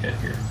able to get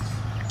here.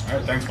 All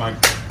right, thanks, Mike.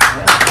 All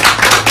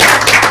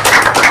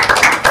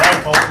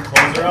right, Colton,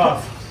 close her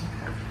off.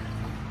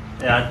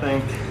 Yeah, I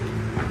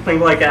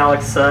think like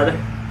Alex said,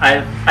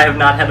 I have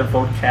not had a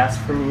vote cast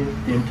for me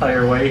the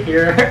entire way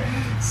here,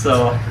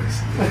 so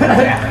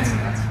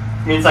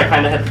means I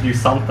kind of had to do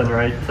something,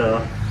 right?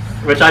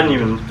 Which I didn't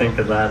even think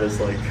of that as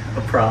like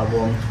a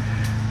problem.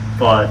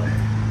 But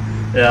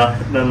yeah,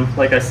 then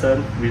like I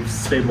said, we've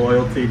stayed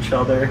loyal to each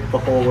other the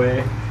whole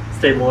way.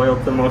 Stayed loyal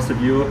to most of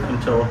you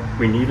until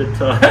we needed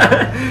to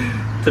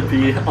to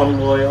be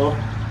unloyal.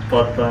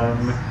 But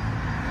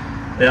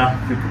yeah,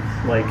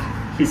 like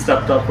he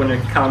stepped up when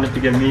it counted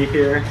to get me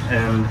here,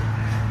 and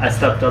I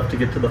stepped up to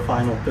get to the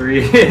final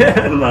three,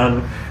 and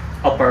then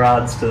up our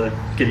odds to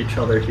get each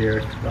other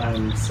here.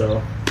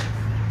 So.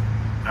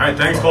 All right,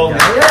 thanks, Colton.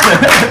 All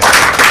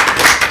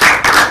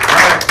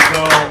right,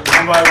 so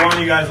one by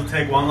one, you guys will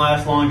take one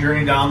last long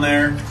journey down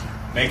there,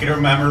 make it a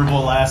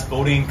memorable last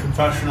voting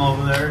confessional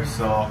over there.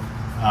 So,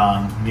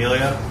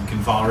 Amelia, you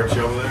can follow Richie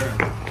over there.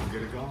 We'll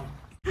get it going.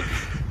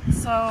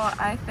 So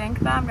I think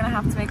that I'm gonna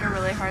have to make a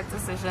really hard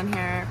decision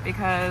here,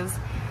 because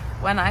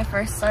when I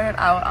first started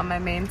out on my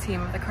main team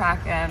of the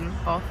Kraken,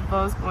 both of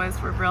those boys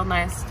were real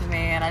nice to me,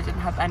 and I didn't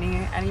have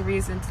any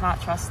reason to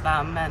not trust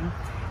them, and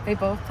they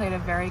both played a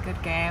very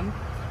good game.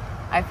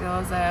 I feel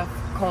as if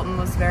Colton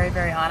was very,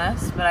 very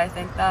honest, but I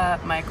think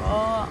that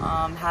Michael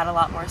had a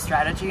lot more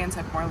strategy and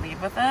took more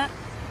lead with it.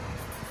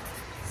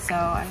 So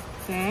I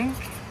think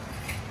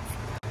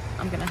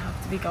I'm gonna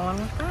have to be going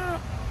with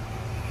that.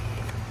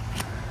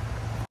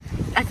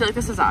 I feel like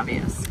this is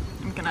obvious.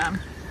 I'm gonna...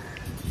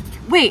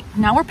 Wait,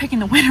 now we're picking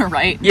the winner,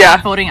 right? Yeah.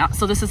 Not voting out,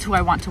 so this is who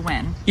I want to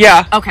win.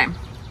 Yeah. Okay.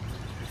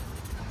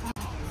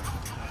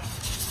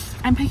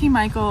 I'm picking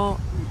Michael,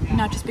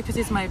 not just because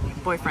he's my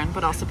boyfriend,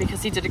 but also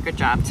because he did a good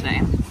job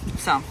today.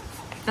 So,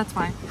 that's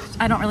fine.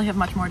 I don't really have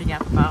much more to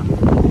yap about.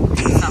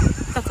 So,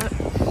 that's it.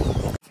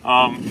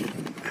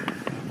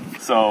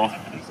 So,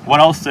 what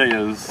I'll say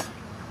is,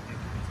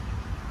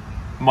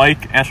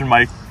 Mike answered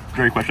my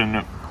great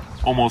question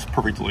almost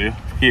perfectly.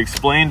 He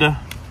explained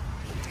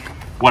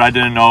what I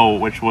didn't know,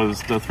 which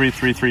was the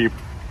 3-3-3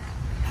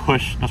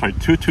 push, no sorry,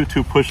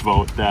 2-2-2 push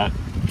vote that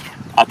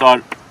I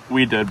thought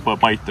we did,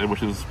 but Mike did,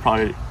 which is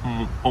probably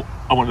one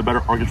of the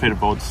better orchestrated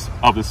votes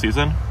of the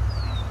season.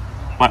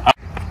 But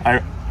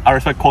I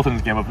respect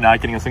Colton's game of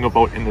not getting a single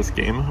vote in this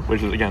game,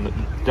 which is, again,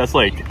 that's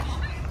like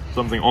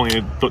something only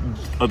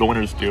the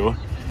winners do.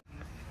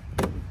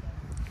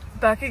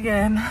 Back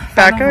again.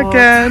 Back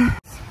again.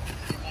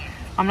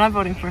 I'm not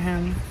voting for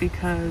him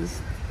because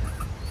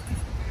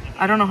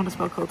I don't know how to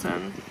spell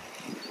Colton.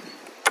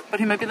 But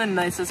he might be the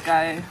nicest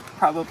guy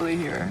probably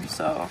here,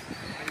 so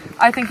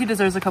I think he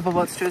deserves a couple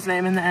votes to his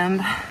name in the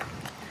end.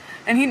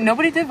 And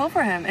nobody did vote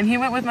for him, and he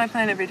went with my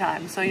plan every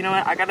time. So you know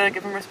what? I gotta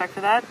give him respect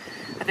for that.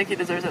 I think he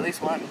deserves at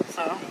least one.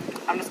 So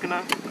I'm just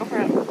gonna go for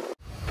him.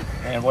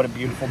 Man, what a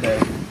beautiful day.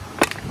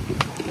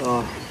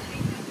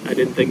 I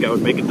didn't think I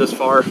would make it this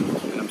far,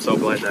 and I'm so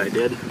glad that I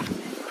did.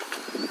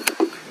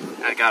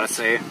 I gotta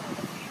say,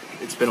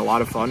 it's been a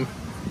lot of fun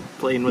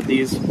playing with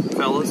these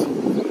fellas.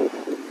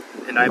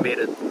 And I made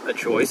a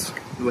choice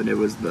when it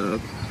was the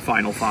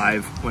final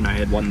 5, when I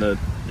had won the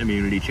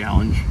immunity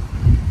challenge.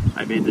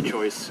 I made the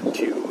choice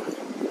to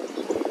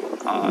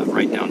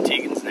write down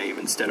Tegan's name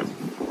instead of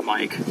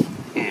Mike,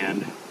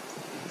 and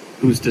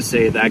who's to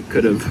say that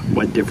could have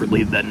went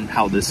differently than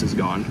how this has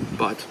gone,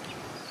 but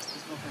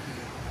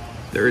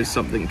there is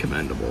something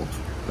commendable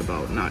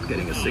about not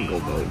getting a single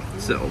vote.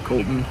 So,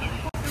 Colton,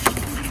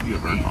 you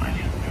have earned mine.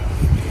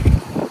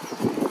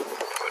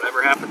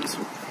 Whatever happens,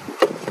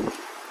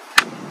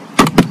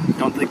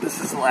 don't think this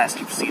is the last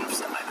you've seen of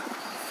Side.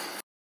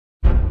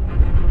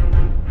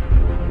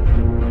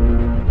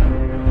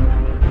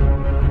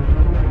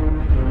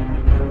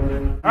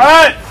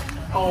 Alright!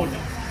 Oh, no.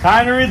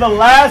 Time to read the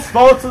last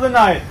votes of the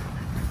night.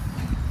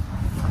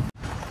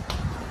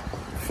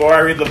 Before I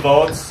read the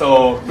votes,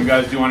 so you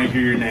guys do want to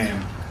hear your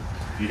name.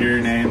 If you hear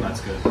your name,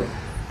 that's good.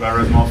 Whoever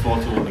has most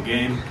votes will win the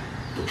game.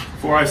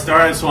 Before I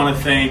start, I just want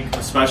to thank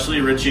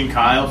especially Richie and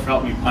Kyle for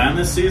helping me plan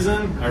this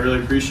season. I really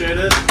appreciate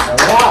it.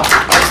 Wow,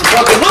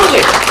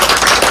 absolutely.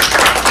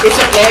 It's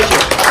a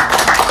pleasure.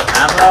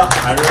 Amra,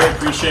 I really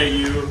appreciate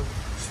you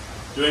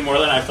doing more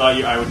than I thought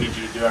I would need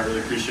you to do. I really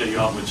appreciate you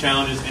helping with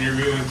challenges,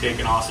 interviewing,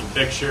 taking awesome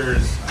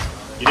pictures.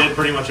 You did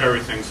pretty much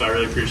everything, so I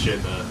really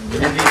appreciate that.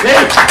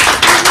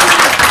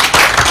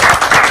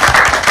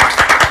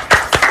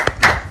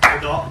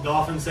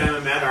 Dolphin, Sam,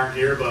 and Matt aren't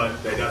here,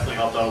 but they definitely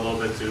helped out a little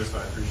bit too, so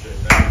I appreciate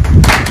that.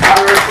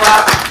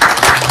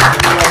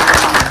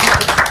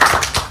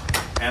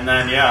 And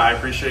then, yeah, I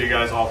appreciate you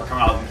guys all for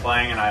coming out and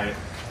playing, and I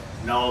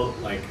know,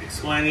 like,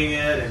 explaining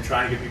it and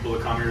trying to get people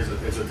to come here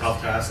is a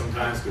tough task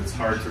sometimes, because it's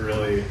hard to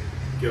really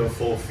give a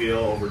full feel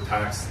over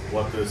text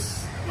what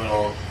this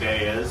little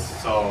day is.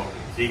 So,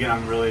 Tegan,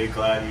 I'm really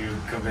glad you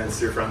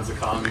convinced your friends to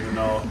come, even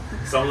though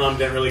some of them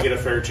didn't really get a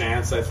fair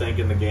chance, I think,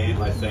 in the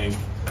game. I think,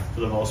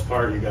 for the most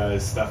part, you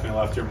guys definitely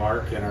left your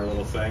mark in our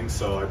little thing,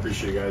 so I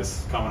appreciate you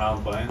guys coming out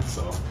and playing,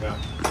 so, yeah.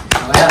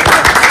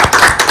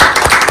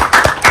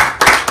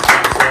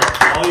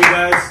 So, all you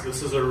guys,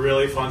 this is a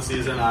really fun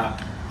season.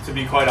 To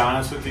be quite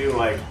honest with you,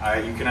 like,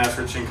 you can ask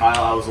Rich and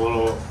Kyle, I was a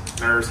little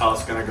nervous how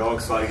it's going to go,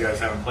 because a lot of you guys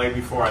haven't played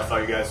before. I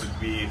thought you guys would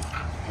be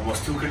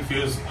almost too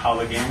confused how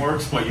the game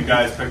works, but you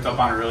guys picked up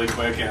on it really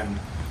quick, and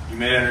you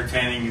made it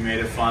entertaining, you made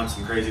it fun,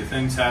 some crazy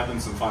things happened,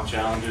 some fun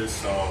challenges,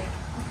 so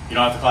you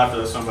don't have to clap for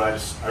this one, but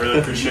I really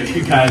appreciate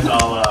you guys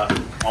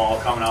all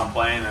coming out and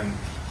playing, and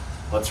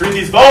let's read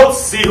these votes,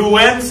 see who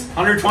wins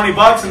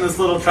 $120 in this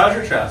little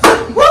treasure chest.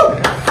 Woo!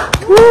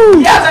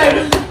 Woo! Yeah,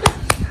 baby!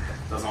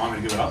 Doesn't want me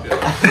to give it up yet.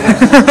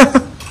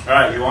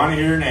 Alright, you want to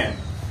hear your name.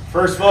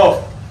 First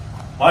vote,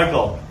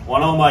 Michael,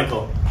 1-0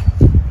 Michael.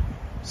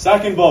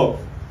 Second vote,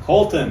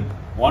 Colton,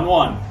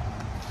 1-1.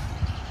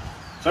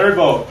 Third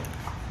vote,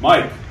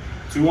 Mike,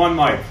 2-1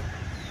 Mike.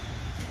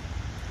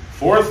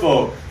 Fourth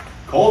vote,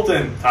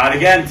 Colton, tied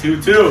again,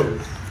 2-2.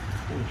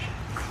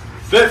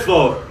 Fifth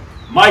vote,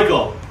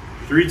 Michael,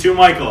 3-2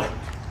 Michael.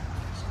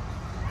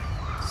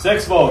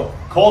 Sixth vote,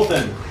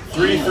 Colton,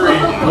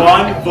 3-3,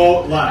 1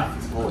 vote left.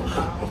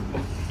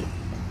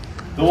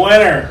 The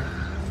winner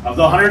of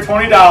the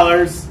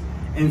 $120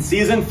 in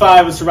Season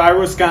 5 of Survivor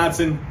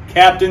Wisconsin,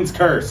 Captain's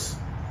Curse,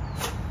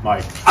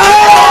 Mike.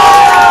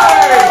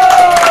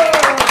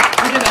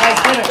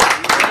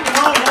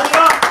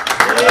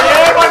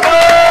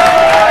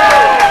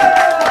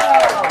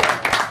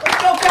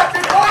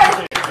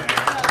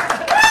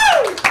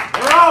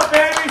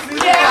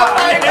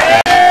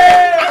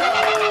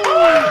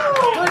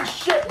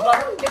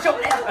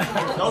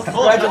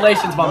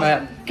 Congratulations, my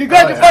man.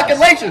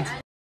 Congratulations!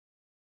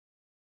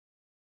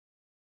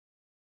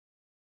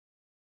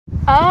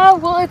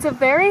 Well, it's a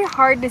very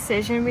hard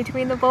decision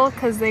between the both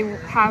because they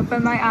have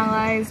been my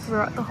allies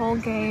throughout the whole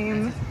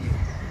game.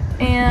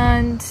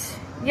 And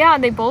yeah,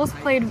 they both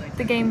played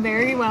the game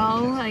very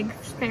well, like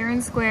fair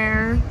and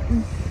square.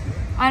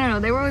 I don't know,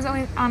 they were always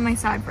on my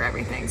side for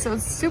everything. So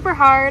it's super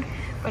hard,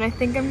 but I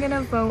think I'm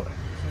gonna vote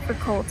for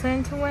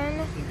Colton to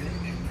win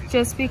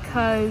just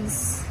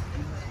because,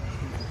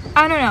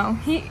 I don't know,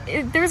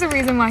 there's a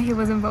reason why he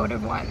wasn't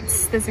voted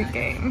once this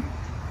game.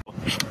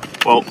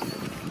 Well,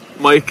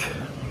 Mike,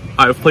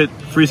 I've played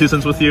 3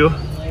 seasons with you,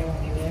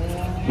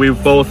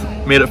 we've both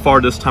made it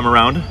far this time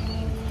around,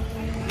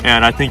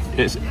 and I think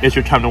it's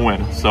your time to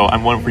win. So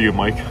I'm voting for you,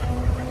 Mike.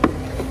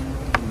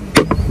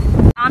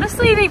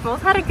 Honestly, they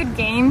both had a good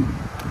game.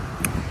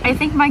 I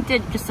think Mike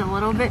did just a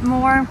little bit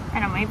more,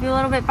 and I might be a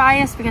little bit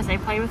biased because I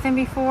played with him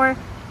before.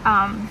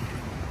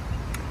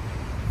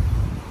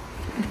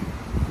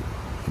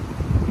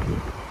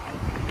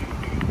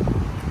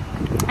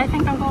 I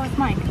think I'll go with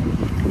Mike.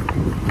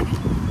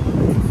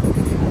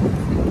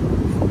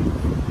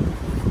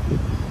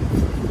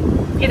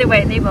 Either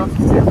way, they both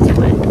deserve to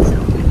win,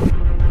 so.